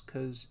ideas,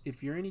 because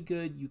if you're any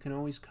good, you can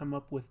always come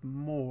up with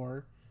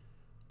more.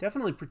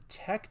 Definitely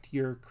protect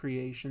your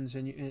creations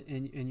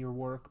and your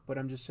work, but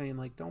I'm just saying,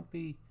 like, don't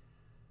be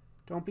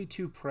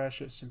too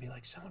precious and be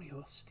like, somebody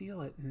will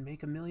steal it and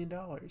make $1 million.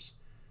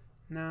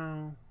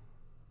 No.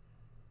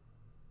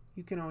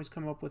 You can always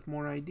come up with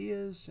more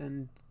ideas,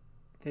 and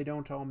they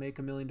don't all make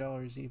 $1 million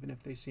even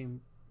if they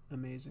seem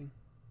amazing.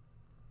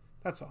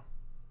 That's all.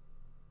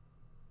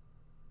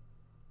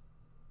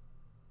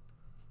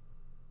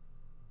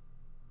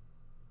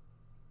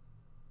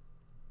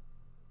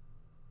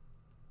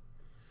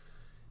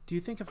 Do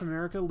you think if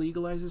America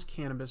legalizes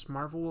cannabis,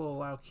 Marvel will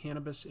allow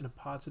cannabis in a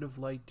positive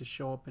light to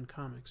show up in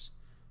comics?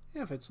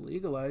 Yeah, if it's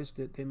legalized,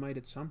 they might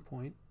at some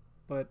point.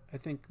 But I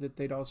think that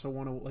they'd also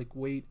want to like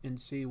wait and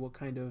see what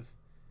kind of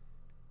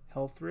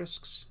health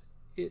risks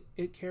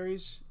it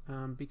carries.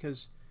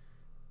 Because,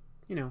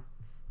 you know,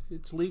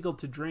 it's legal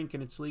to drink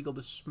and it's legal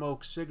to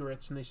smoke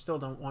cigarettes, and they still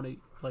don't want to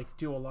like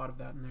do a lot of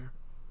that in there.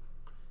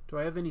 Do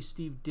I have any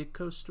Steve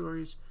Ditko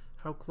stories?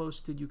 How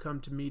close did you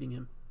come to meeting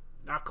him?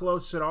 Not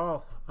close at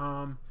all.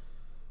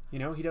 You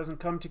know, he doesn't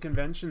come to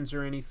conventions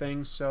or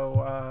anything,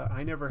 so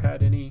I never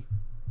had any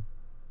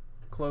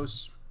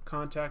close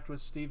contact with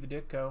Steve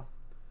Ditko.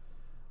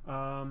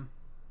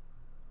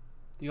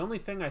 The only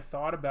thing I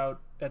thought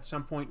about at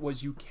some point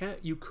was you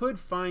could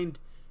find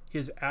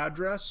his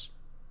address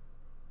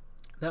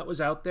that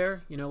was out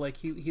there. You know, like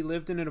he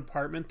lived in an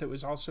apartment that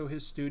was also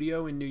his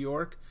studio in New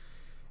York.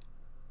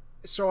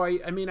 So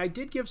I mean, I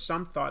did give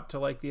some thought to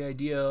like the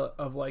idea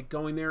of like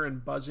going there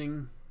and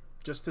buzzing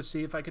just to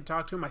see if I could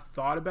talk to him. I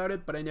thought about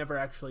it, but I never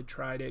actually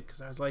tried it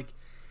because I was like,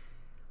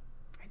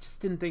 I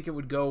just didn't think it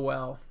would go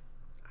well.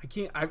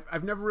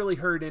 I've never really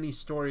heard any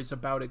stories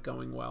about it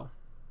going well.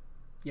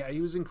 Yeah,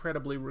 he was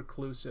incredibly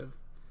reclusive.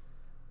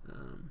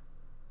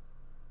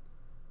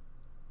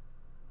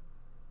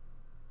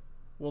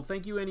 Well,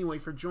 thank you anyway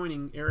for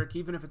joining, Eric,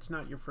 even if it's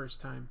not your first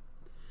time.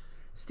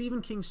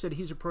 Stephen King said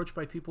he's approached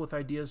by people with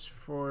ideas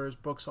for his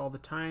books all the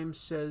time,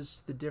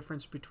 says the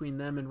difference between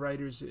them and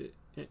writers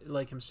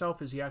like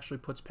himself is he actually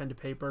puts pen to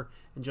paper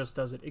and just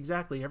does it.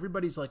 Exactly.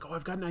 Everybody's like, oh,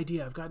 I've got an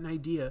idea.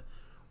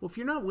 Well, if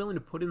you're not willing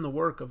to put in the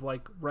work of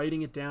like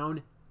writing it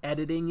down,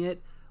 editing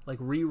it, like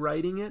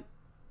rewriting it,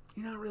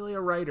 you're not really a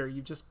writer.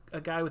 You're just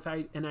a guy with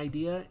an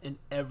idea, and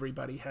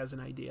everybody has an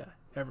idea.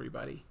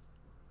 Everybody.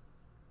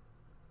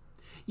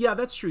 Yeah,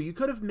 that's true. You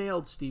could have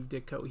mailed Steve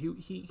Ditko.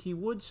 He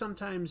would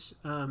sometimes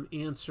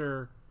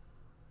answer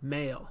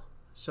mail.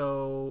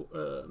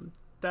 So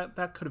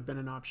that could have been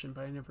an option,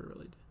 but I never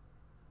really did.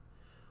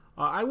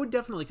 I would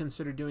definitely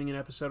consider doing an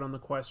episode on The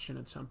Question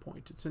at some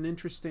point. It's an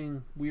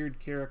interesting, weird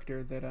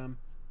character that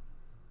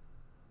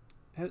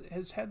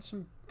has had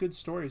some good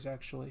stories,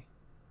 actually.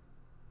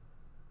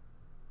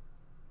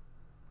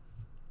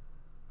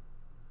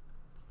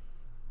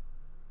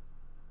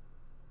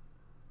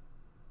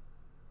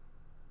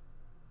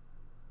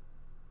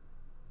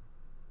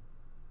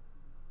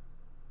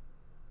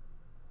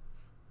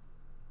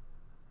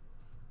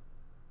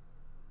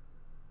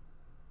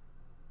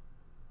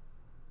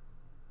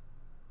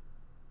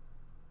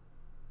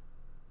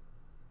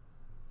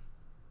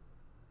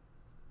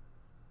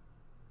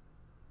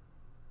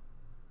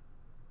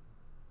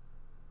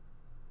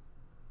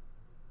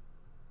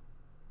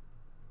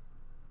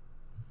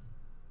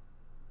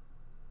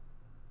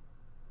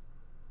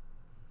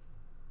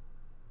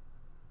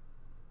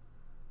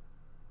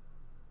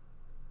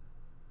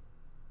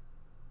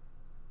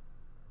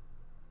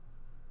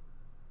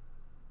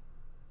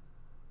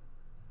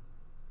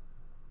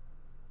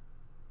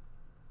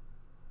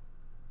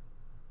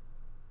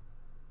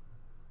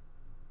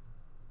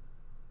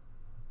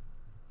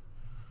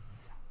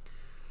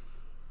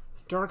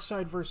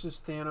 Darkseid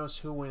versus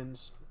Thanos, who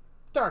wins?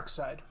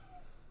 Darkseid.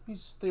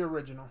 He's the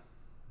original.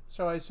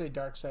 So I say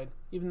Darkseid,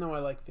 even though I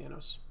like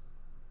Thanos.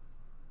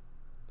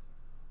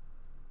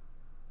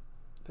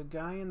 The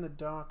guy in the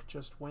dock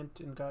just went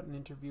and got an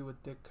interview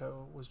with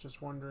Ditko. Was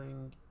just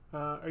wondering,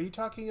 are you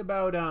talking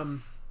about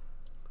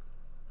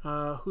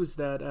who's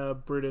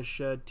that British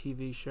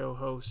TV show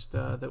host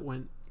that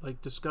went,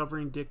 like,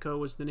 Discovering Ditko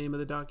was the name of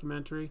the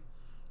documentary?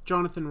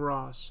 Jonathan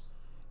Ross.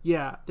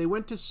 Yeah, they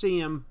went to see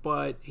him,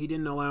 but he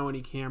didn't allow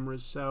any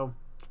cameras, so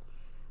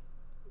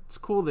it's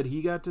cool that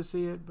he got to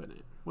see it. But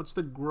what's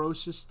the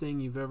grossest thing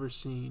you've ever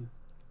seen?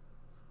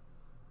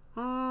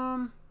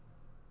 Probably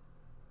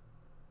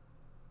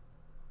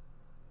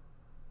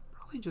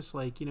just,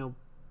 like, you know,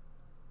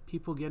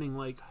 people getting,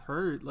 like,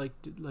 hurt. Like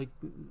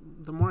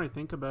the more I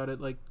think about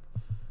it, like,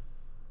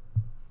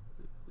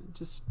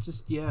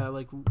 just yeah,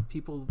 like,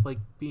 people, like,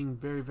 being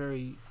very,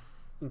 very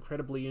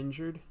incredibly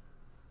injured.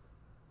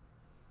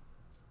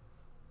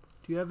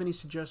 Do you have any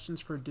suggestions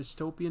for a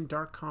dystopian,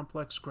 dark,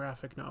 complex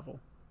graphic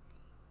novel?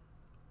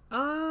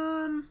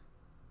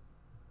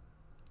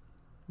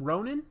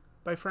 Ronin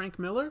by Frank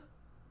Miller?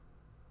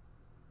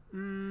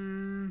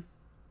 What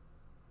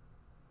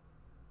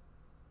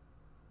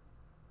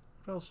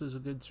else is a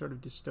good sort of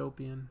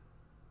dystopian?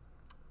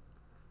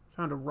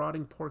 Found a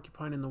rotting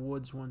porcupine in the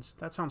woods once.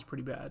 That sounds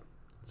pretty bad.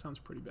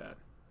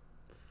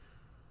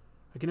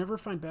 I can never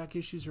find back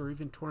issues or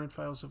even torrent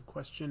files of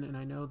Question, and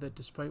I know that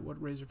despite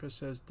what Razorfist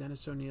says,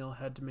 Dennis O'Neil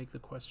had to make the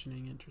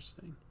questioning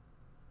interesting.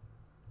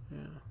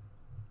 Yeah.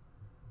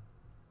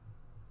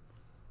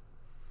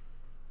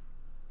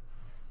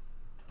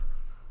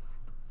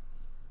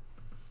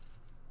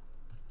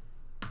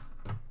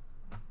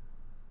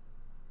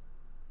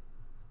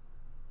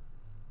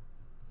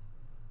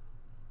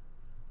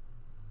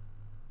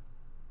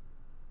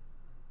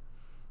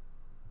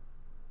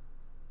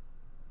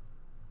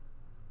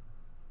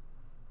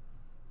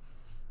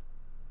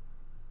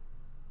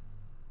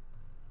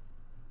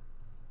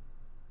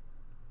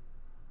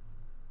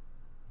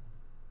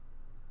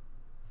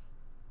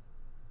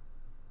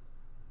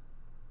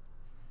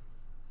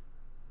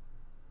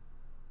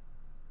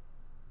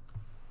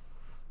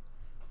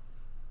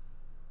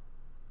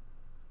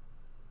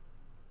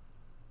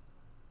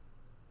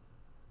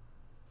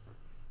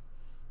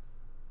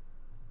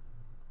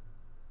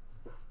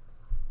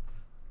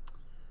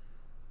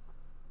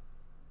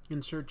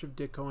 In Search of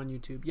Ditko on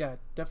YouTube. Yeah,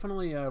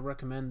 definitely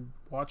recommend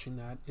watching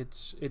that.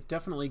 It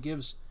definitely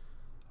gives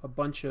a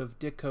bunch of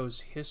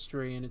Ditko's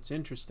history, and it's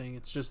interesting.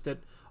 It's just that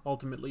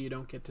ultimately you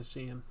don't get to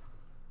see him.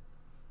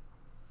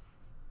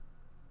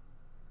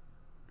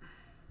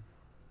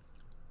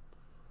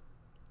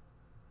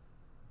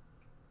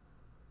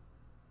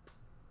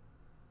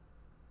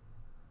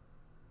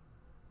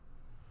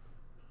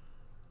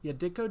 Yeah,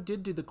 Ditko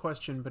did do the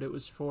question, but it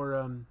was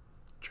for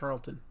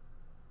Charlton.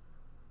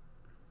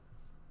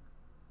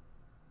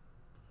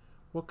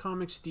 What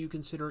comics do you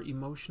consider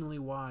emotionally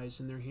wise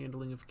in their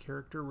handling of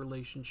character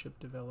relationship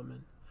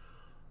development?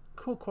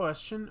 Cool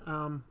question.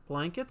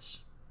 Blankets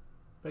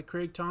by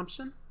Craig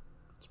Thompson.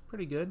 It's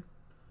pretty good.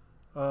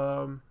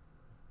 Love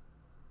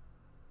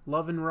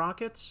and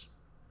Rockets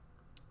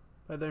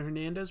by the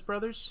Hernandez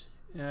brothers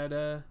at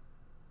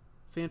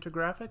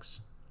Fantagraphics.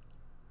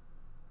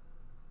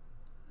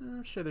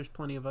 I'm sure there's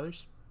plenty of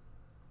others.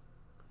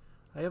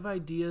 I have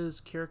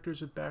ideas,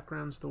 characters with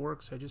backgrounds, the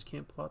works. I just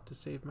can't plot to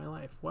save my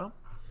life. Well,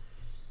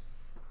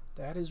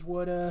 that is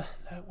what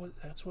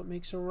that's what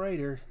makes a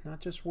writer.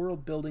 Not just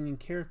world building and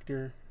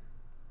character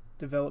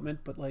development,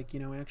 but, like, you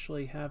know,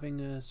 actually having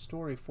a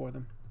story for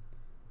them.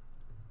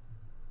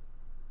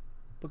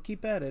 But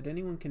keep at it.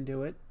 Anyone can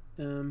do it.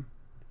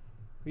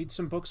 Read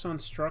some books on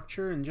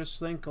structure and just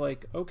think,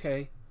 like,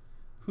 okay,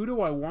 who do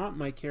I want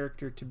my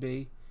character to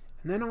be?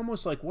 And then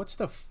almost like, what's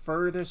the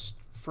furthest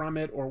from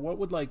it, or what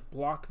would, like,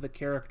 block the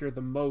character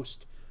the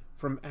most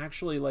from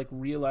actually, like,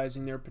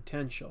 realizing their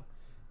potential?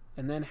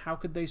 And then how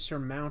could they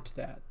surmount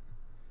that?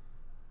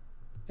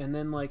 And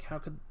then, like, how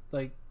could,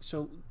 like,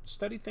 so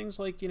study things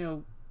like, you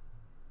know,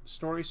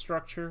 story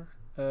structure,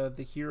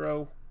 the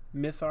hero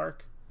myth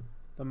arc,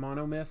 the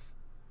monomyth.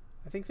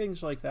 I think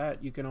things like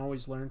that you can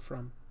always learn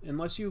from.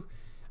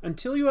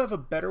 Until you have a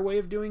better way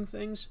of doing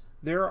things,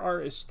 there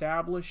are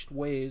established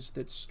ways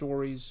that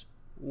stories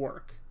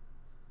work.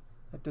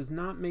 That does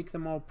not make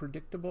them all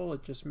predictable.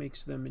 It just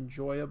makes them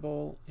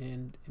enjoyable,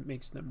 and it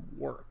makes them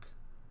work.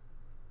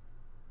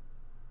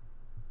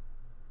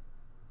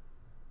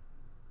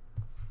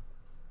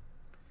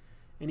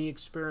 Any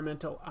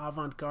experimental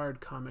avant-garde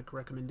comic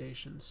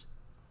recommendations?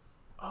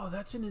 Oh,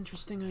 that's an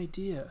interesting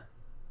idea.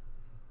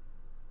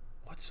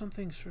 What's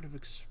something sort of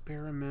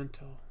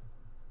experimental?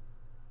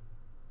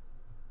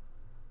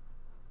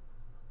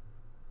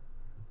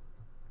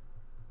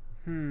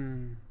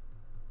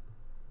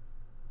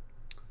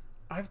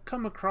 I've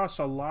come across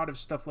a lot of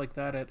stuff like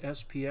that at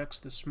SPX,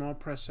 the Small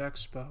Press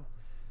Expo.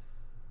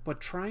 But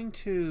trying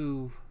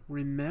to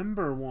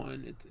remember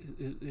one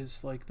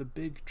is like the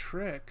big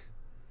trick.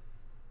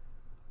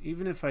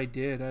 even if I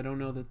did, I don't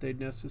know that they'd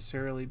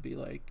necessarily be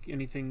like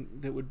anything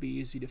that would be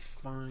easy to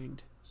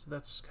find. So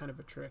that's kind of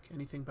a trick.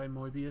 Anything by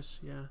Moebius,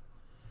 yeah.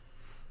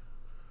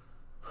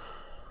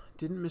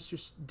 Didn't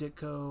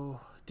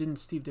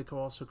Steve Ditko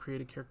also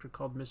create a character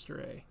called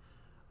Mr. A?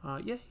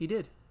 Yeah, he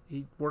did.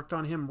 He worked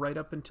on him right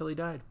up until he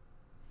died.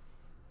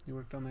 He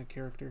worked on that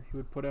character. He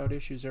would put out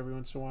issues every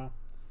once in a while.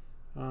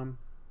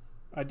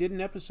 I did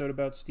an episode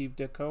about Steve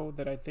Ditko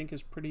that I think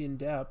is pretty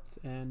in-depth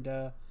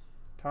and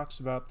talks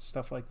about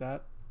stuff like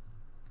that.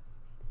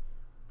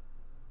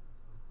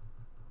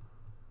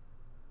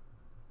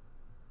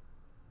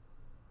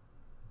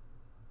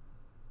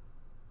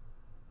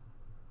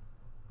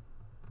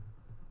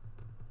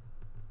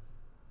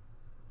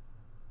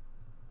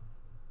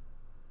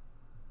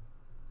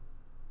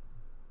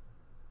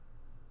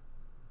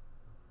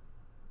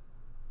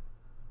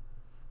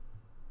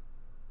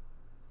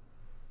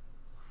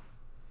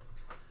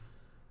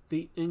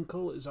 The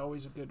Inkle is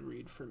always a good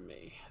read for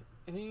me.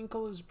 And the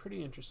Inkle is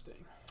pretty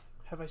interesting.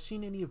 Have I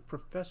seen any of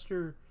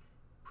Professor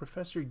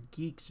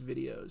Geek's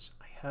videos?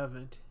 I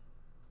haven't.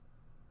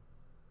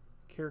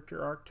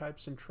 Character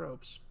archetypes and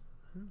tropes.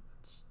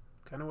 That's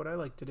kind of what I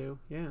like to do,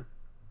 yeah.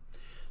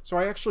 So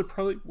I actually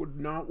probably would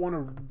not want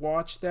to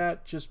watch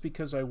that just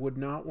because I would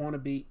not want to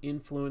be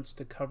influenced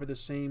to cover the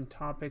same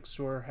topics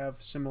or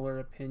have similar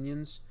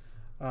opinions.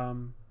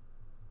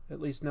 At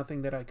least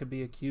nothing that I could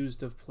be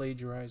accused of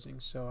plagiarizing,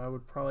 so I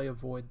would probably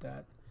avoid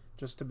that,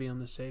 just to be on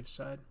the safe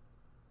side.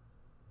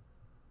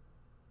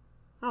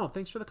 Oh,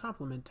 thanks for the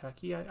compliment,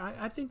 Taki.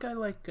 I think I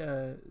like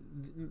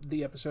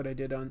the episode I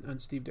did on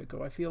Steve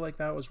Ditko. I feel like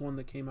that was one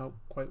that came out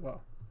quite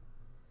well.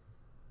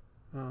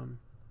 I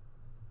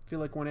feel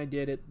like when I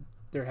did it,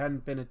 there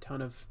hadn't been a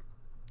ton of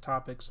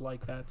topics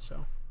like that,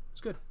 so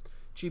it's good.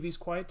 Chibi's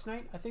quiet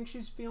tonight. I think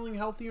she's feeling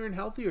healthier and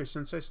healthier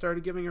since I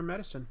started giving her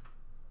medicine.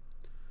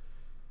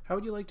 How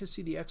would you like to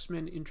see the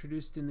X-Men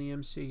introduced in the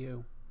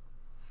MCU?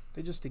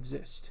 They just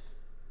exist.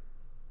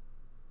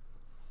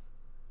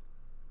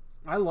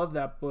 I love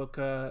that book,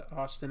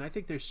 Austin. I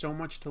think there's so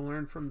much to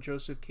learn from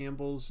Joseph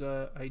Campbell's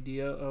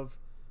idea of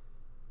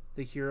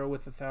the hero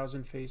with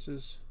 1,000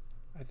 faces.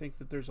 I think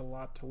that there's a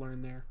lot to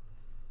learn there.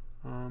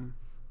 I'm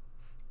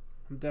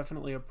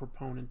definitely a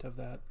proponent of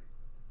that.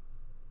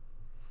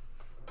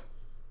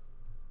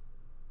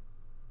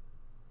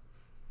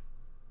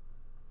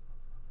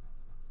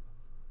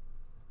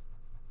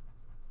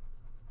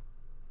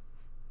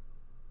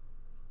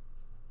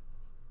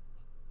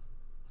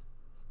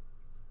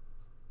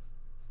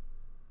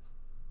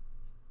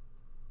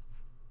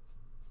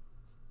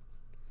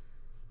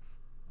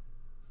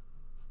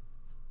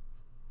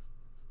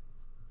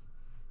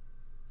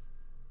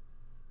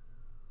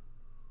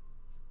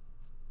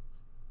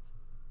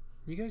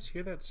 You guys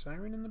hear that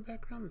siren in the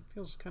background? It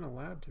feels kind of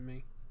loud to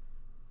me.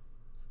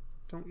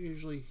 Don't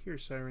usually hear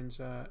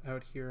sirens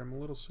out here. I'm a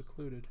little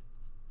secluded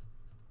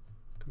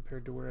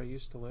compared to where I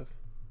used to live.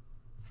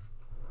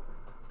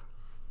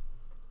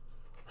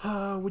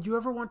 Would you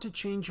ever want to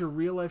change your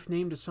real-life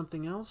name to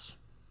something else?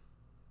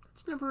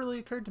 That's never really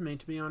occurred to me,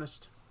 to be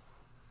honest.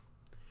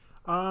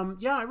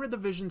 Yeah, I read the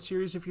Vision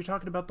series. If you're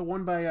talking about the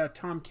one by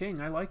Tom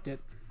King, I liked it.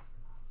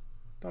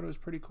 Thought it was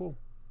pretty cool.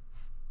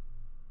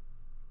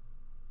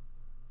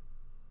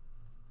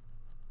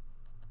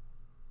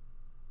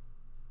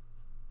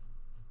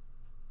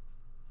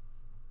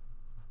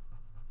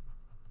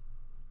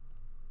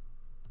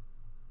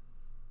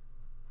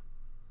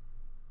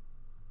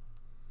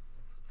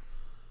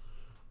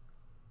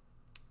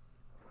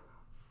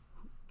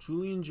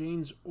 Julian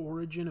Jaynes'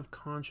 Origin of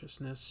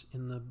Consciousness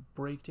in the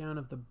Breakdown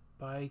of the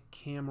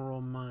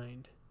Bicameral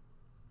Mind.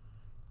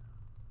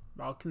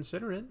 I'll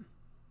consider it.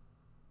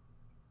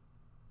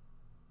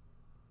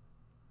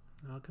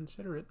 I'll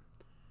consider it.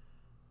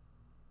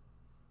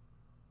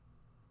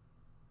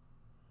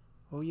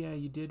 Oh yeah,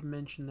 you did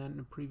mention that in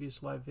a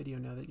previous live video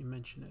now that you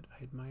mention it.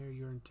 I admire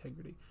your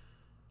integrity.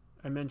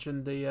 I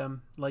mentioned the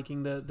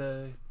liking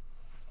the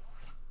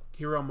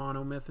hero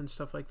monomyth and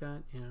stuff like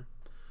that. Yeah.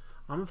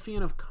 I'm a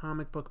fan of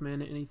Comic Book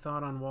Men. Any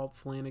thought on Walt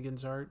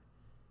Flanagan's art?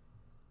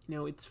 You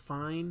know, it's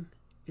fine.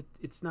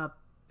 It's not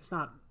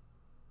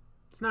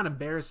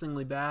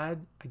embarrassingly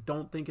bad. I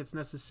don't think it's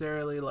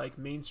necessarily like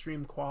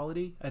mainstream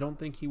quality. I don't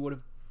think he would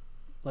have,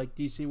 like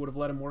DC would have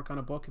let him work on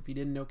a book if he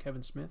didn't know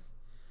Kevin Smith.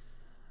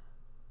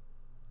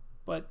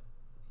 But,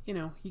 you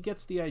know, he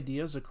gets the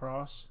ideas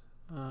across.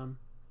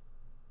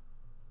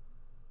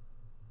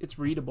 It's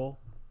readable.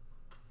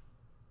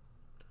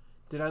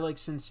 Did I like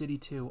Sin City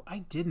 2? I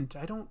didn't.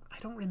 I don't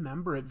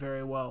remember it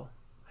very well.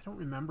 I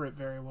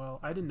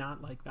did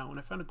not like that one.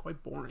 I found it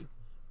quite boring.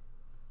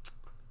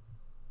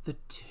 The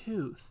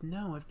Tooth.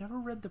 No, I've never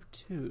read The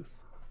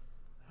Tooth.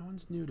 That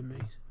one's new to me.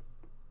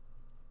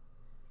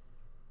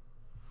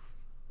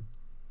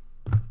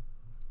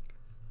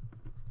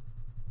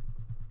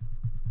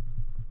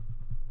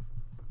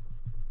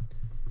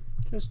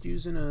 Just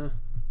using a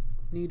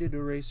kneaded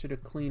eraser to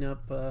clean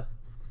up the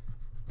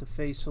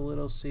face a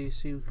little. See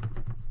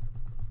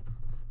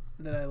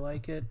that I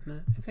like it.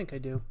 I think I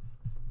do.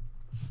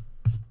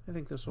 I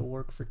think this will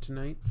work for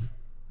tonight.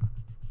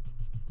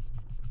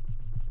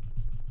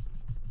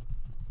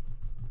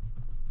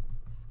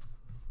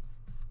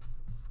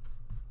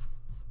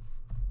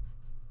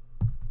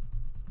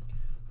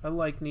 I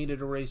like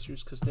kneaded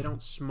erasers because they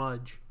don't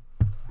smudge.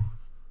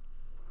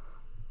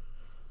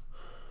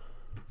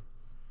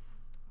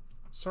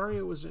 Sorry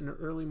it was an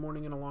early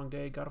morning and a long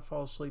day. Gotta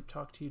fall asleep.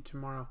 Talk to you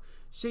tomorrow.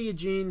 See you,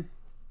 Gene.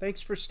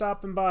 Thanks for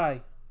stopping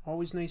by.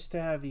 Always nice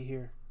to have you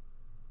here.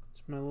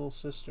 It's my little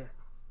sister.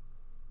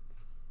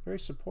 Very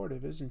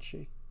supportive, isn't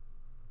she?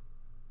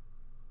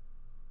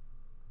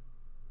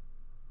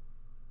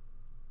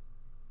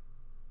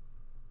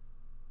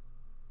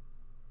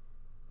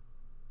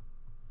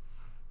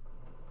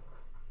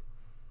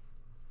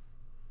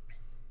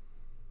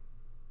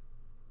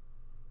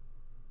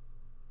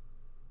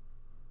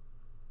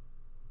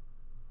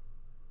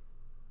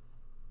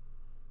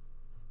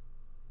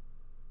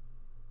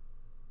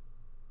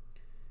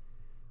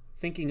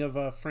 Thinking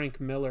of Frank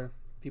Miller,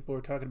 people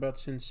were talking about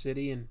Sin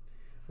City, and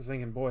I was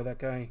thinking, boy, that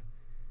guy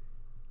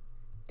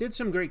did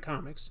some great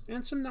comics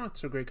and some not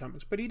so great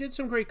comics, but he did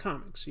some great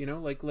comics. You know,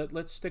 like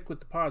let's stick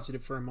with the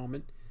positive for a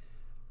moment.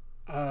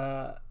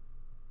 Not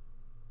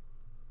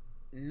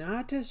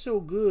so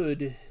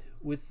good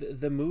with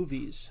the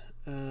movies.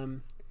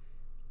 On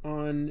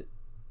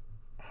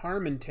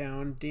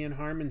Harmontown, Dan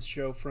Harmon's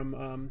show from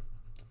a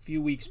few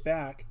weeks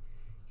back,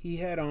 he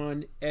had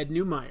on Ed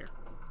Neumeyer,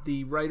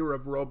 the writer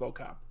of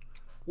RoboCop,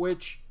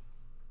 which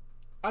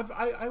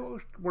I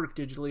work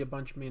digitally a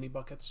bunch, Manny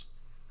Buckets.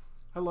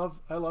 I love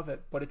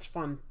it, but it's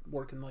fun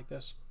working like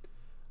this.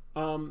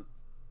 I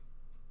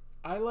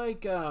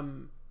like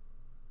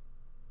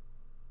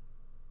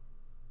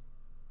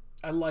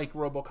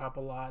RoboCop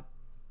a lot.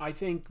 I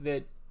think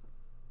that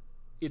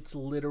it's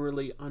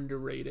literally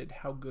underrated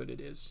how good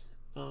it is.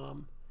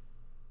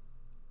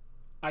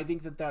 I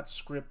think that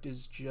script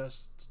is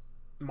just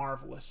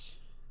marvelous.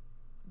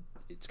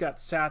 It's got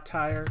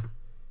satire.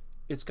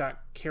 It's got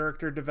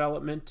character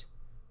development.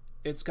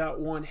 It's got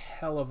one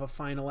hell of a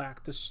final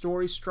act. The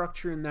story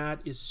structure in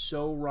that is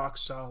so rock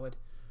solid.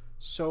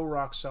 So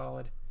rock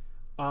solid.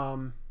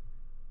 But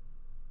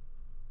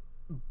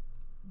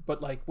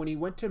like when he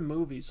went to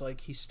movies,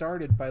 like he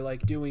started by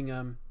like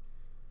doing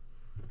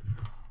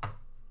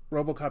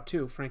RoboCop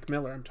 2, Frank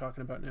Miller I'm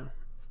talking about now.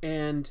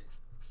 And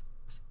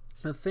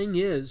the thing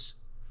is,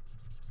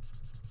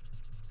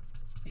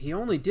 he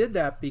only did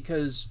that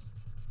because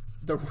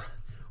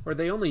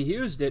they only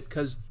used it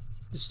because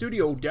the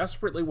studio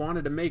desperately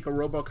wanted to make a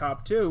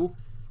RoboCop 2,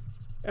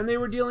 and they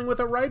were dealing with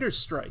a writer's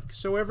strike.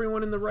 So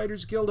everyone in the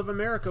Writers Guild of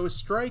America was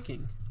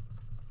striking.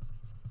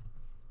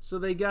 So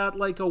they got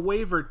like a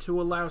waiver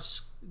to allow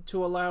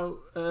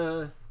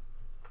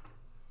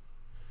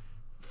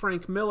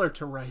Frank Miller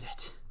to write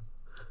it.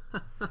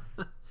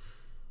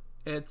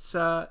 It's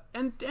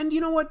and you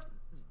know what?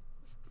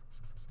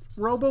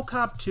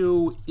 RoboCop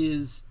 2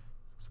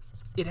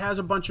 it has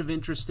a bunch of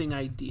interesting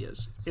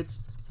ideas.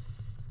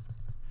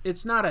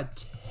 It's not a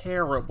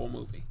terrible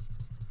movie.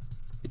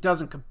 It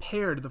doesn't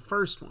compare to the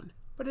first one,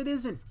 but it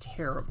isn't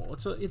terrible.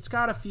 It's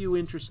got a few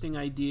interesting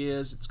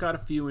ideas. It's got a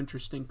few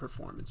interesting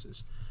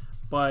performances.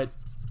 But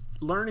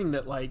learning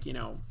that, like, you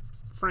know,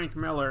 Frank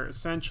Miller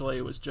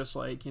essentially was just,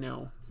 like, you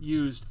know,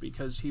 used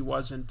because he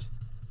wasn't,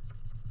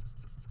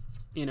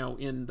 you know,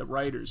 in the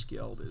Writers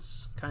Guild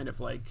is kind of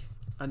like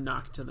a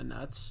knock to the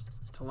nuts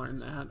to learn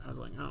that. I was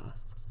like, oh.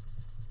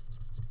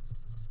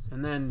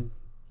 And then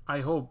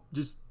I hope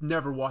just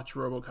never watch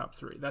RoboCop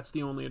 3. That's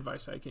the only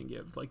advice I can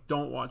give. Like,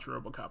 don't watch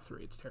RoboCop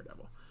 3. It's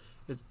terrible.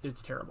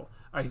 It's terrible.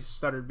 I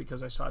stuttered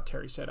because I saw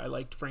Terry said I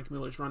liked Frank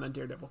Miller's run on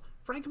Daredevil.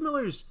 Frank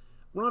Miller's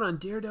run on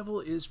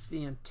Daredevil is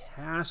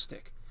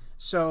fantastic.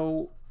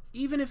 So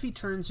even if he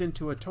turns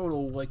into a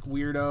total like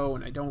weirdo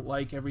and I don't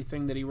like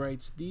everything that he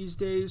writes these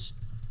days,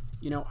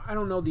 you know, I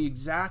don't know the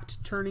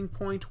exact turning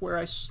point where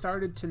I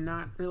started to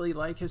not really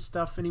like his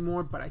stuff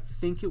anymore, but I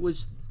think it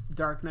was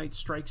Dark Knight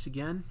Strikes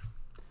Again.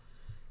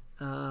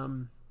 I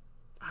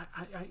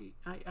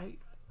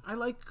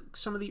like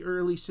some of the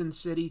early Sin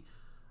City.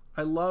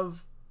 I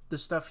love the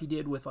stuff he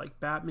did with like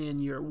Batman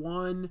Year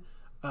One.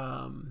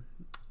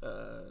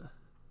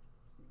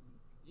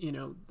 You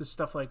know, the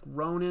stuff like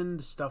Ronin,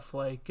 the stuff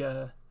like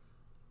I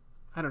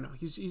don't know.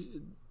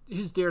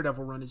 His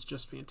Daredevil run is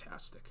just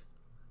fantastic,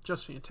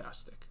 just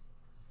fantastic.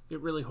 It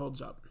really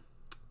holds up.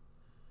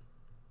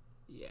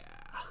 Yeah.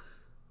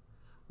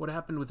 What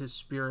happened with his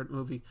Spirit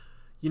movie?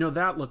 You know,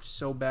 that looked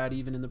so bad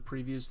even in the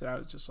previews that I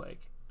was just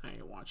like, I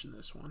ain't watching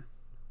this one.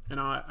 And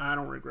I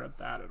don't regret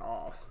that at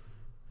all.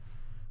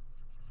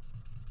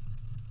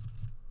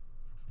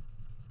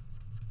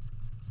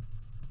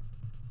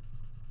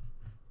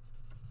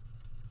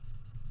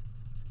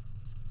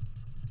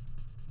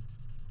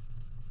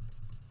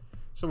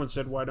 Someone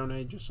said, why don't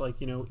I just, like,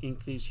 you know,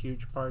 ink these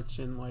huge parts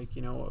in, like,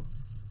 you know,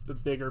 a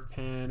bigger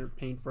pen or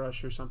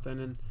paintbrush or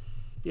something? And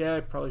yeah,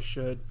 I probably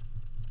should.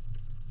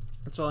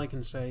 That's all I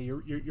can say.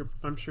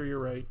 I'm sure you're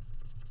right.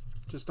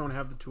 Just don't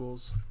have the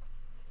tools.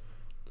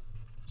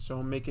 So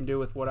I'm making do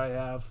with what I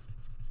have,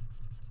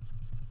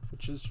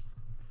 which is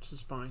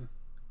fine.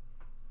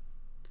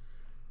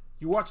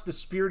 You watched The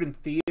Spirit in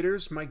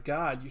theaters? My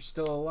God, you're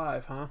still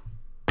alive, huh?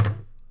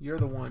 You're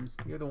the one.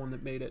 You're the one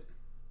that made it.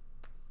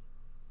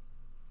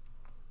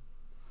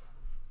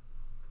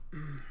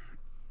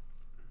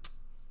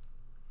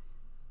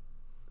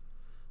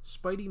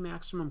 Spidey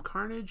Maximum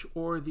Carnage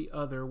or the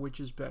other, which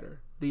is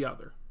better? The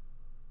other.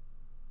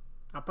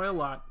 Not by a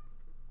lot,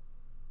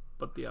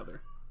 but the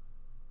other.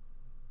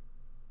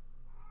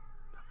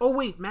 Oh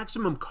wait,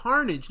 Maximum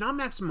Carnage, not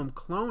Maximum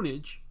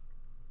Clonage.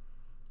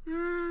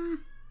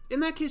 In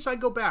that case, I'd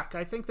go back.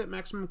 I think that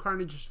Maximum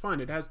Carnage is fun.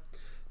 It has a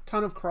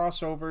ton of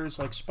crossovers,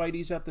 like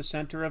Spidey's at the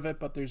center of it,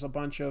 but there's a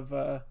bunch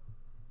of...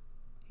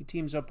 he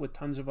teams up with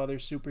tons of other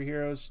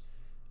superheroes.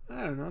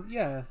 I don't know.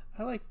 Yeah,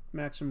 I like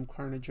Maximum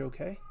Carnage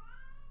okay.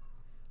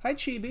 Hi,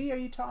 Chibi. Are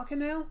you talking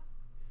now?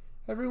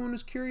 Everyone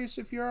was curious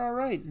if you're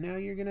alright. Now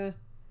you're gonna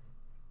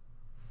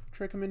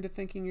trick them into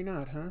thinking you're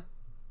not, huh?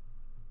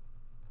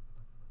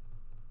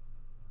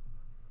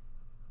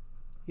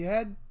 You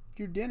had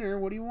your dinner.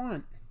 What do you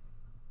want?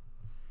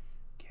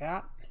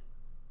 Cat?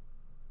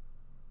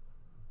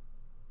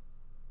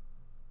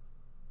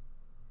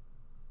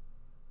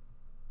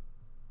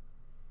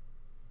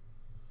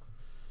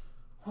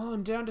 Well,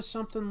 I'm down to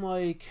something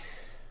like,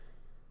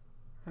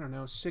 I don't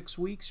know, 6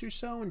 weeks or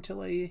so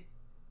until I'm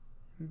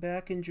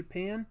back in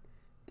Japan.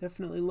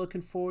 Definitely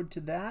looking forward to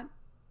that.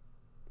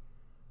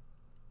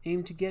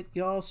 Aim to get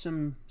y'all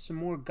some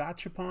more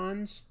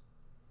gachapons.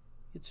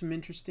 Get some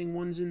interesting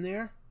ones in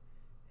there.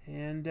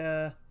 And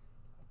I'll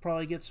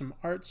probably get some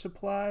art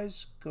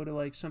supplies. Go to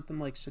like something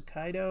like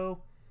Sakaido.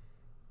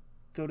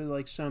 Go to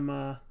like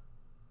some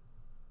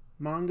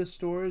manga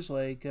stores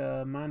like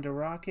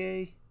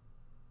Mandarake,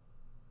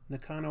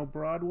 Nakano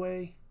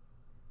Broadway.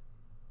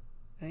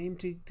 I aim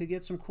to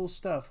get some cool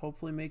stuff.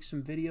 Hopefully make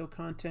some video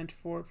content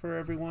for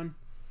everyone.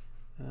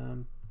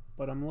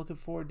 But I'm looking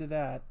forward to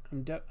that.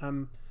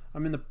 I'm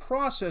in the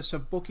process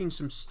of booking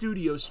some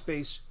studio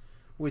space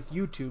with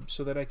YouTube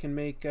so that I can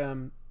make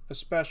a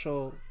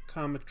special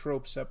Comic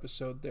Tropes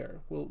episode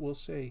there. We'll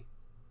see.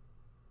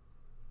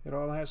 It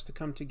all has to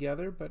come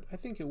together, but I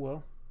think it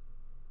will.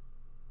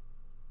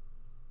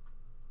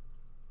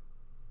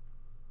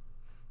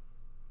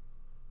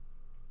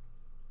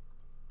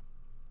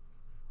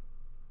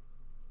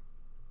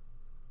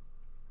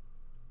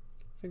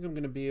 I think I'm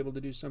going to be able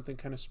to do something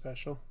kind of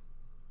special.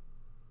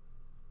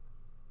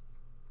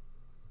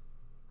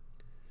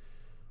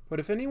 But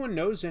if anyone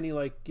knows any,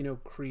 like,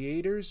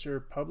 creators or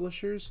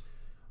publishers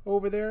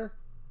over there,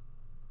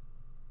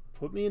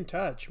 put me in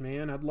touch,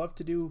 man. I'd love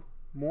to do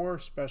more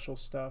special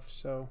stuff,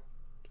 so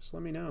just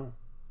let me know.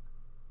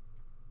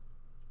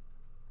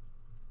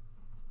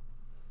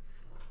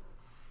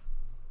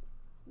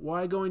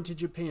 Why going to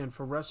Japan?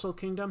 For Wrestle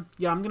Kingdom?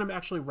 Yeah, I'm going to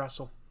actually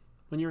wrestle.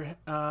 When you're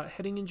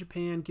heading in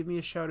Japan, give me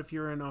a shout if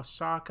you're in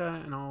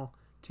Osaka, and I'll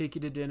take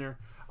you to dinner.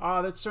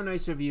 Ah, that's so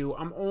nice of you.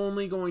 I'm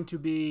only going to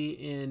be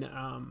in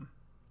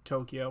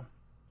Tokyo.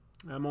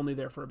 I'm only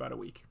there for about a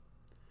week.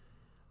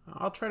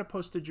 I'll try to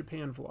post a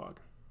Japan vlog.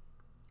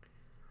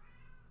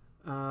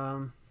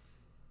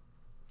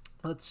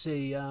 Let's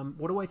see.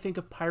 What do I think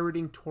of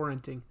pirating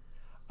torrenting?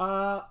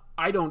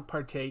 I don't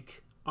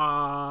partake.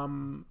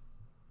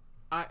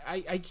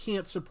 I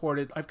can't support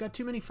it. I've got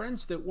too many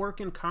friends that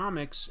work in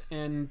comics,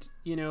 and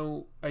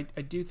I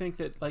do think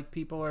that like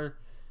people are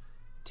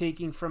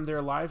taking from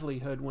their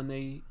livelihood when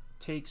they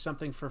take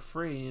something for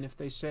free. And if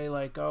they say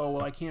like, oh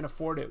well, I can't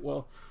afford it,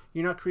 well,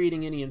 you're not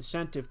creating any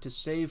incentive to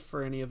save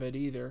for any of it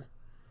either.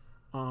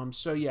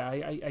 So yeah,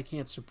 I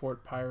can't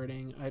support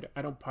pirating.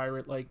 I don't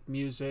pirate like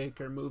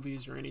music or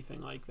movies or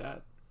anything like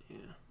that. Yeah.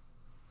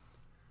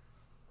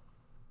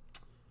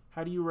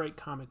 How do you write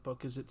comic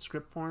book? Is it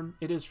script form?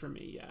 It is for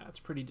me, yeah. It's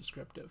pretty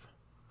descriptive.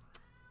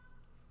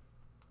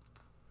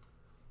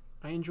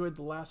 I enjoyed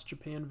the last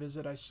Japan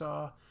visit I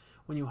saw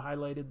when you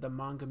highlighted the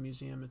manga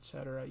museum,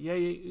 etc.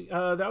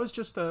 Yeah, that was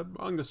just a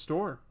manga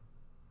store.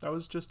 That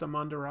was just a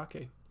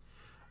mandarake.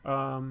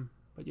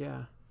 But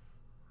yeah.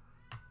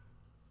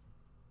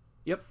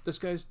 Yep, this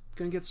guy's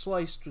gonna get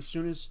sliced as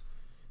soon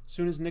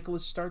as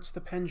Nicholas starts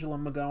the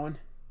pendulum a-going.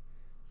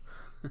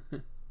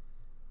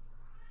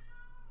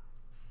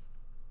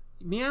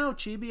 Meow,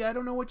 Chibi, I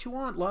don't know what you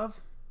want,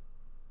 love.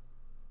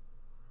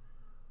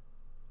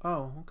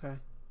 Oh, okay.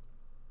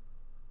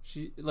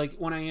 She, like,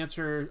 when I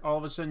answer, all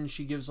of a sudden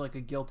she gives, like,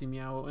 a guilty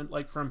meow, and,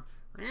 like, from,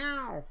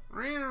 meow,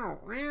 meow,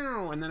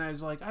 meow, and then I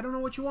was like, I don't know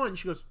what you want, and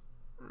she goes,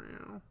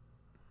 meow.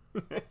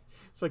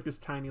 It's like this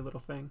tiny little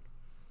thing.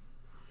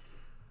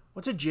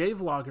 What's a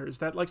J-vlogger? Is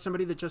that, like,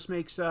 somebody that just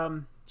makes,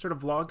 sort of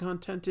vlog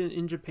content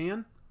in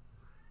Japan?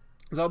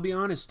 Because I'll be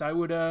honest, I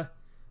would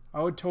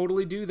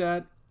totally do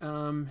that.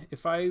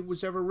 If I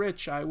was ever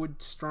rich, I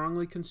would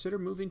strongly consider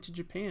moving to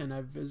Japan.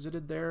 I've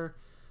visited there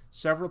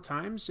several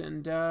times,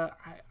 and I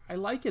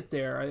like it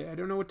there. I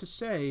don't know what to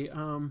say.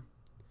 I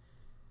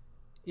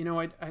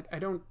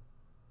don't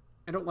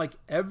like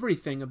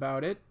everything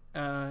about it,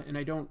 and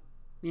I don't,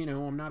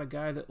 I'm not a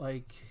guy that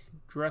like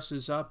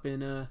dresses up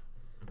in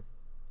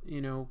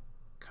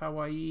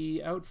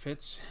kawaii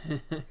outfits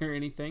or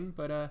anything,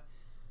 but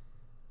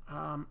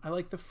I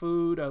like the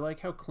food. I like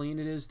how clean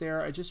it is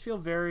there. I just feel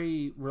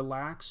very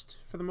relaxed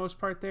for the most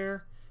part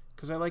there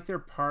because I like their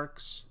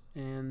parks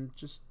and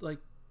just like,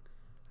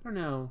 I don't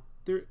know.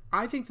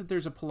 I think that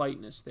there's a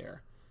politeness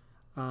there.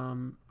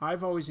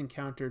 I've always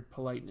encountered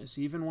politeness,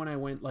 even when I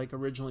went like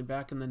originally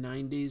back in the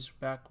 '90s,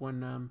 back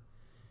when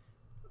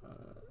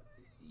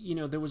you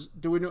know, there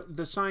were no,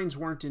 the signs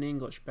weren't in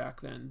English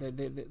back then.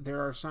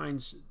 There are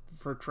signs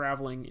for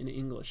traveling in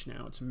English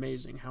now. It's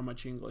amazing how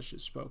much English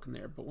is spoken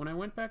there. But when I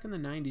went back in the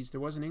 '90s, there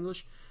wasn't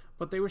English,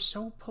 but they were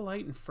so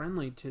polite and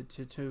friendly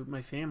to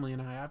my family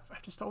and I.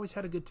 I've just always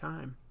had a good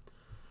time.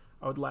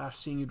 I would laugh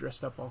seeing you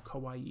dressed up all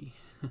kawaii.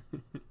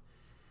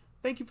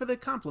 Thank you for the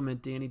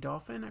compliment, Danny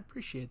Dolphin. I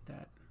appreciate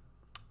that.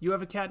 You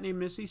have a cat named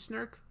Missy,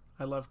 Snark?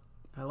 I love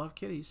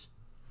kitties.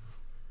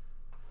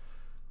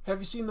 Have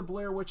you seen the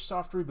Blair Witch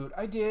soft reboot?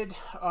 I did.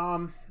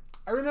 I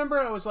remember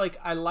I was like,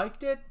 I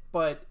liked it,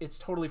 but it's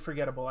totally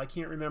forgettable. I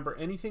can't remember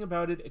anything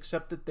about it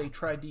except that they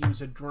tried to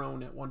use a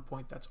drone at one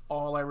point. That's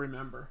all I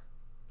remember.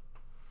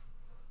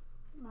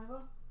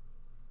 Milo?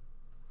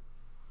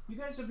 You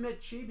guys have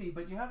met Chibi,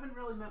 but you haven't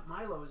really met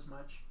Milo as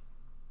much.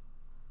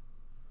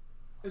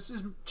 This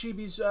is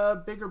Chibi's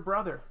bigger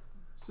brother.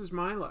 This is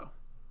Milo.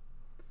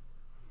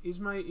 He's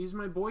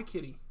my boy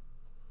kitty.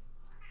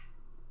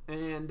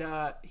 And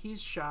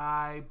he's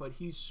shy, but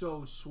he's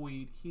so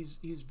sweet. He's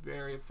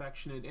very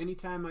affectionate.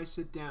 Anytime I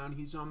sit down,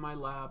 he's on my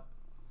lap.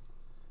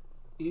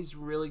 He's a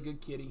really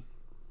good kitty.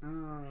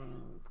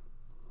 And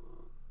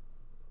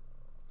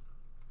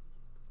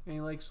he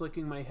likes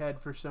licking my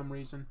head for some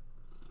reason.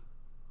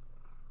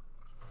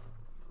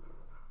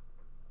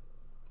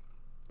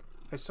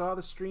 I saw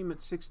the stream at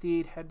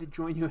 68, had to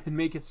join you and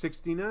make it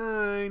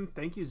 69.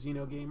 Thank you,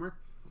 Xenogamer.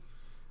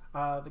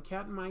 The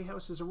cat in my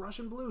house is a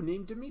Russian blue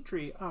named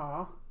Dimitri.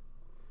 Aw.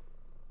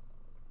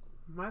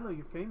 Milo,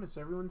 you're famous.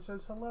 Everyone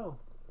says hello.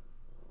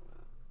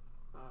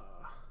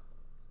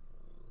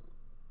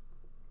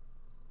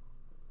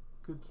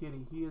 Good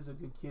kitty. He is a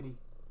good kitty.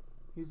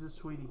 He's a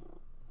sweetie.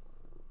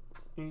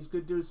 And he's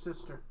good to his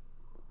sister.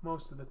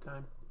 Most of the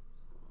time.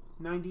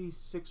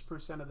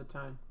 96% of the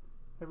time.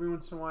 Every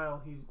once in a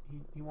while,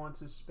 he wants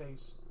his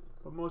space.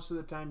 But most of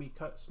the time, he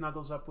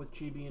snuggles up with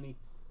Chibi and he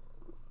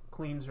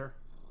cleans her.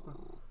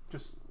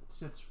 Just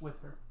sits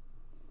with her.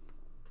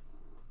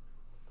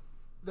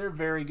 They're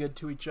very good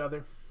to each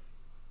other.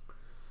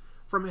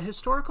 From a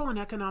historical and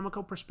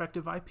economical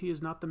perspective, IP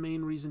is not the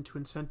main reason to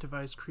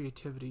incentivize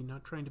creativity,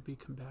 not trying to be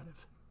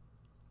combative.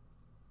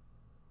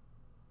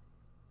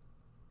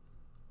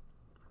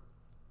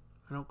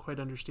 I don't quite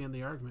understand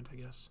the argument, I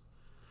guess.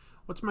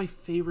 What's my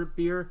favorite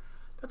beer?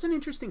 That's an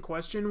interesting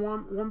question,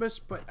 Wumbus,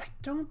 but I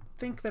don't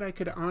think that I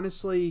could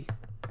honestly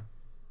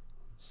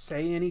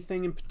say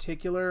anything in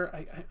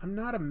particular. I'm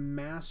not a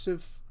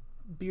massive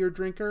beer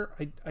drinker.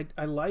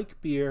 I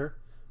like beer,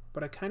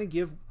 but I kind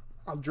of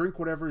I'll drink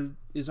whatever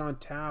is on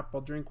tap. I'll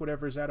drink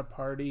whatever's at a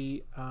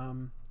party. I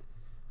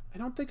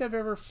don't think I've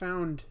ever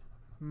found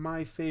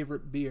my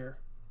favorite beer.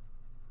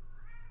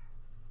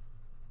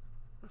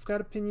 I've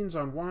got opinions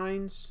on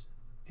wines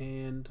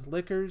and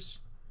liquors,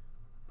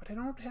 but I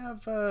don't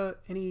have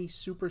any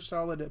super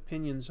solid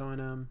opinions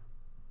on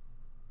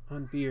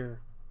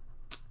beer.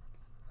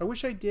 I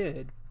wish I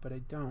did, but I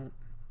don't.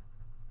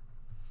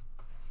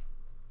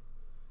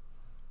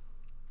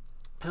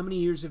 How many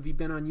years have you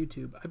been on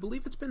YouTube? I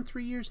believe it's been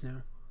 3 years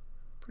now.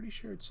 Pretty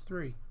sure it's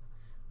 3.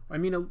 I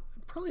mean,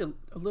 probably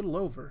a little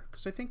over,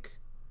 because I think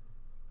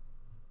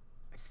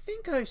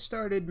I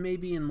started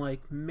maybe in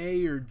like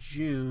May or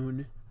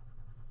June.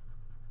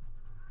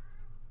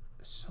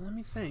 So let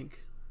me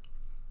think.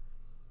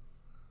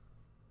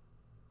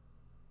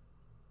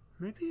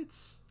 Maybe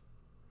it's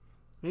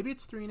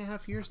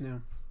 3.5 years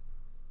now.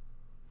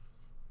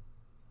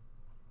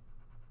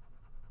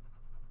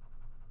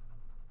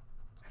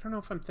 I don't know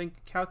if I'm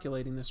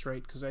calculating this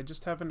right, because I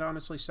just haven't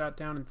honestly sat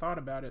down and thought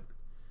about it.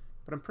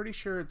 But I'm pretty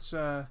sure it's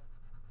about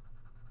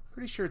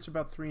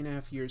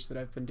 3.5 years that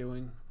I've been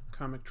doing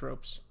comic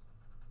tropes.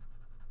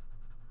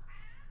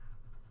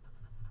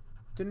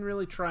 Didn't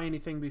really try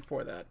anything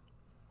before that.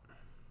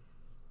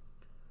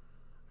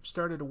 I've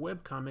started a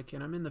webcomic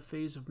and I'm in the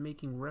phase of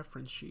making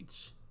reference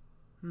sheets.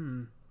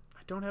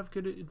 I don't have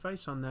good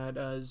advice on that,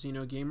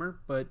 Xenogamer,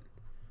 but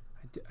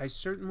I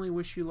certainly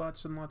wish you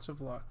lots and lots of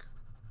luck.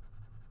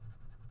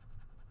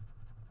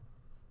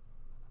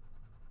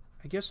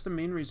 I guess the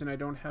main reason I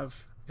don't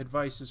have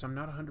advice is I'm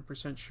not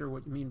 100% sure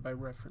what you mean by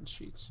reference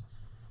sheets.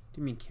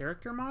 Do you mean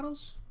character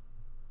models?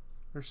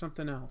 Or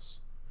something else?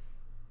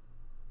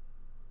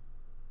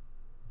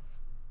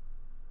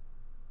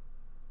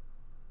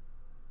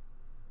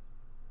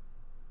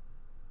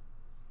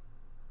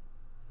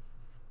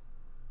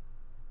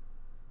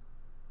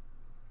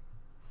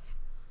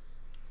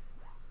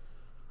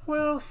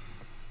 Well,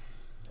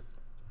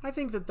 I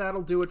think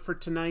that'll do it for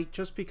tonight,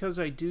 just because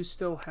I do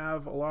still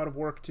have a lot of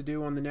work to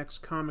do on the next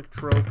comic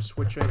tropes,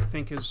 which I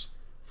think is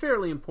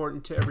fairly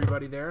important to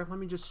everybody there. Let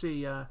me just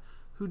see,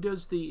 who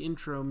does the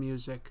intro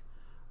music?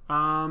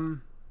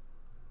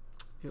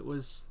 It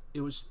was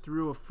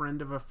through a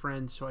friend of a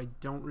friend, so I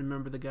don't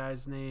remember the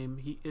guy's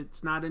name.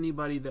 It's not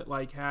anybody that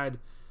like had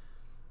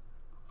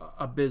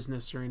a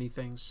business or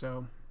anything,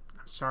 so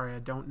I'm sorry, I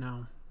don't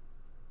know.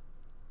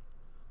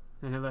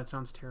 I know that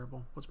sounds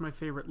terrible. What's my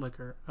favorite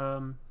liquor?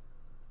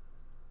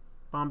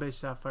 Bombay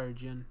Sapphire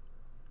Gin.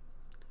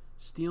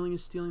 Stealing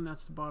is stealing,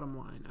 that's the bottom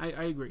line. I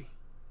agree.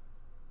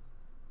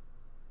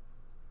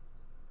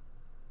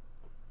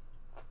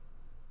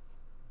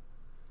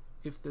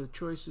 If the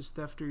choice is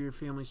theft or your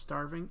family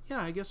starving,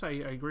 yeah, I guess I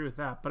agree with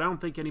that. But I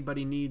don't think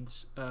anybody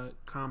needs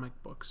comic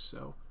books,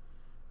 so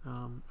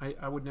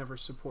I would never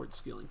support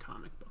stealing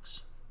comic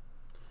books.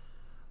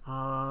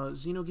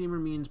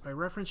 Xenogamer means, by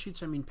reference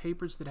sheets, I mean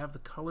papers that have the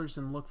colors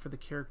and look for the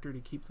character to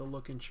keep the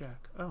look in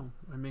check. Oh,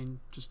 I mean,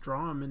 just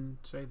draw them and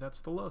say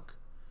that's the look.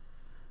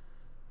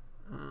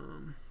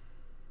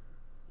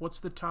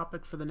 What's the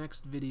topic for the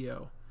next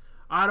video?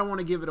 I don't want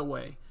to give it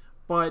away,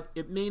 but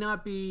it may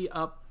not be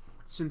up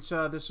since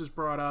this was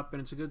brought up,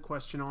 and it's a good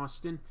question,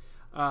 Austin.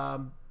 I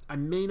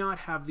may not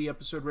have the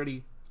episode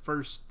ready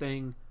first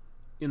thing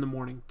in the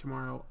morning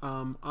tomorrow.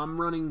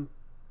 I'm running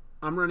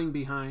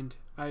behind.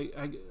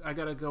 I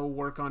gotta go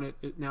work on it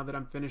now that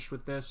I'm finished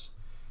with this,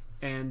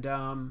 and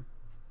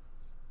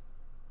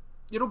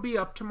it'll be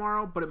up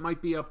tomorrow, but it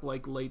might be up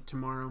like late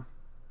tomorrow.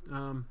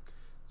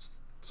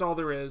 It's all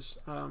there is.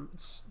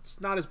 It's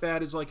not as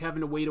bad as like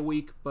having to wait a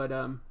week, but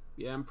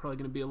yeah, I'm probably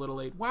gonna be a little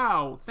late.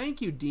 Wow,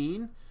 thank you,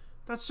 Dean.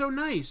 That's so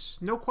nice.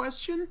 No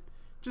question?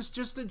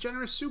 Just a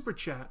generous super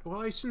chat.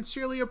 Well, I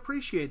sincerely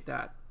appreciate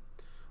that.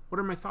 What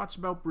are my thoughts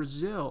about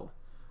Brazil?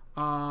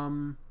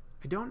 I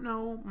don't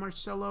know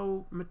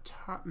Marcelo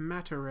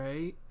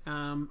Matere.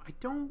 I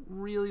don't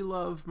really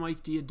love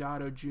Mike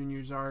Deodato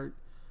Jr.'s art,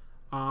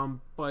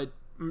 but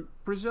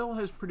Brazil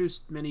has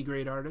produced many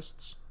great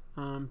artists.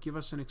 Give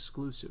us an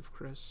exclusive,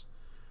 Chris.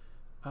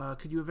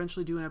 Could you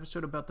eventually do an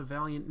episode about the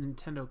Valiant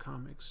Nintendo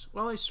comics?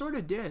 Well, I sort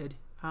of did.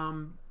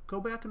 Go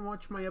back and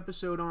watch my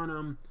episode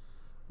on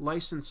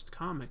licensed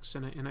comics,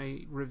 and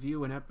I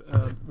review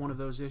one of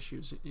those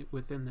issues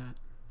within that.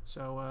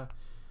 So,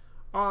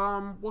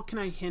 what can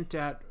I hint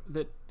at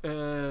that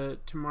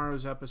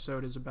tomorrow's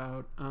episode is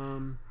about?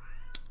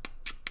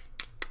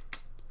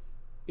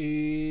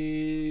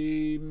 You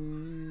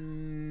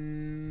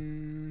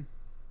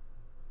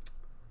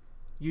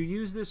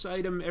use this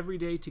item every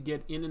day to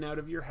get in and out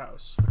of your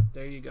house.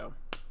 There you go.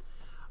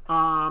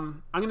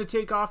 I'm going to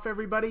take off,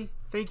 everybody.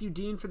 Thank you,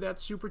 Dean, for that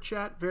super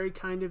chat. Very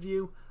kind of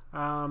you.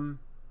 I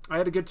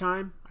had a good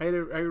time. I had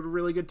a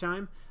really good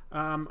time.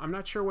 I'm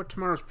not sure what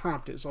tomorrow's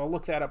prompt is. I'll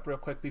look that up real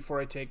quick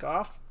before I take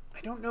off.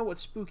 I don't know what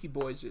Spooky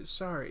Boys is.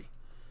 Sorry.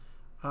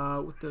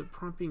 With the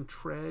prompt being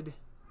tread.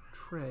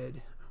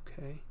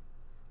 Okay.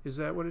 Is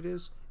that what it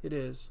is? It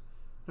is.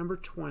 Number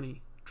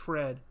 20.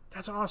 Tread.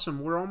 That's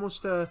awesome. We're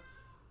almost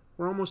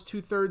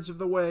 2/3 of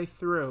the way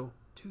through.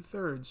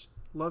 2/3.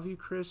 Love you,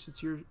 Chris.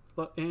 It's your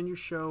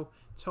show.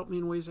 It's helped me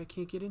in ways I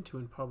can't get into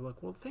in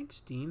public. Well,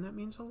 thanks, Dean. That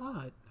means a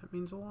lot.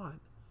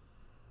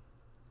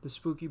 The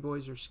Spooky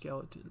Boys are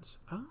skeletons.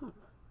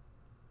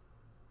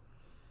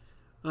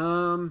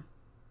 Oh.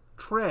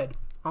 Tread.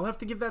 I'll have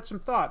to give that some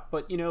thought.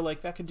 But,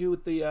 like that could do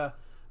with the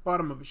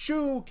bottom of a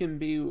shoe. Can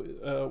be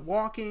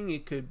walking.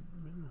 It could...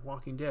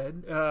 Walking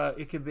Dead.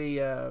 It could be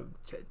a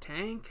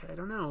tank. I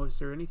don't know. Is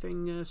there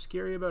anything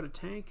scary about a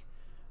tank?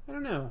 I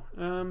don't know.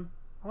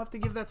 I'll have to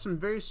give that some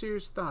very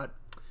serious thought.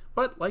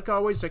 But, like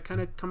always, I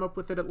kind of come up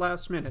with it at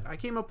last minute. I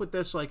came up with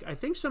this, I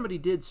think somebody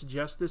did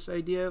suggest this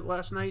idea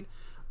last night,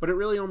 but it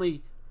really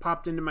only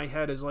popped into my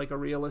head as, a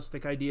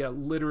realistic idea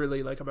literally,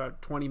 about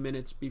 20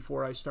 minutes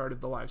before I started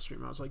the live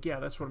stream. I was like,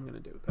 yeah, that's what I'm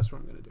going to do.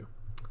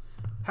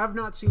 Have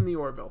not seen the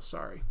Orville,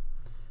 sorry.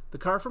 The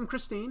car from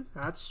Christine,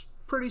 that's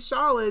pretty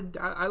solid.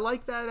 I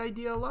like that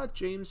idea a lot,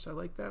 James. I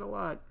like that a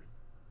lot.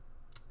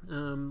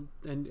 And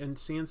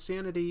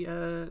Sanity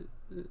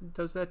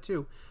does that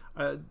too.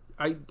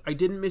 I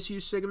didn't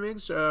misuse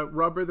Sigamigs.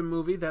 Rubber the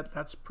movie,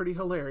 that's pretty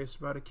hilarious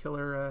about a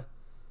killer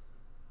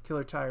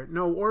tire.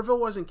 No, Orville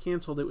wasn't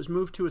canceled. It was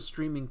moved to a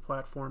streaming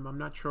platform. I'm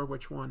not sure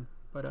which one,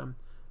 but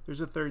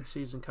there's a 3rd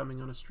season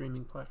coming on a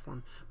streaming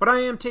platform. But I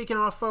am taking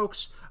off,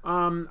 folks.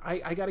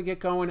 I got to get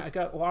going. I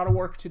got a lot of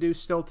work to do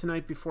still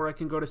tonight before I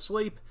can go to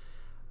sleep.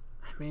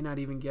 I may not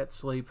even get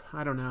sleep.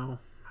 I don't know.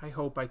 I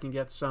hope I can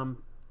get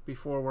some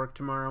before work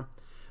tomorrow.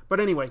 But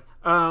anyway,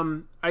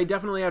 I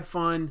definitely had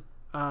fun.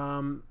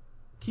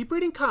 Keep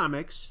reading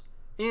comics.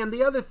 And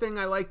the other thing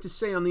I like to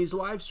say on these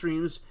live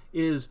streams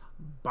is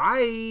bye.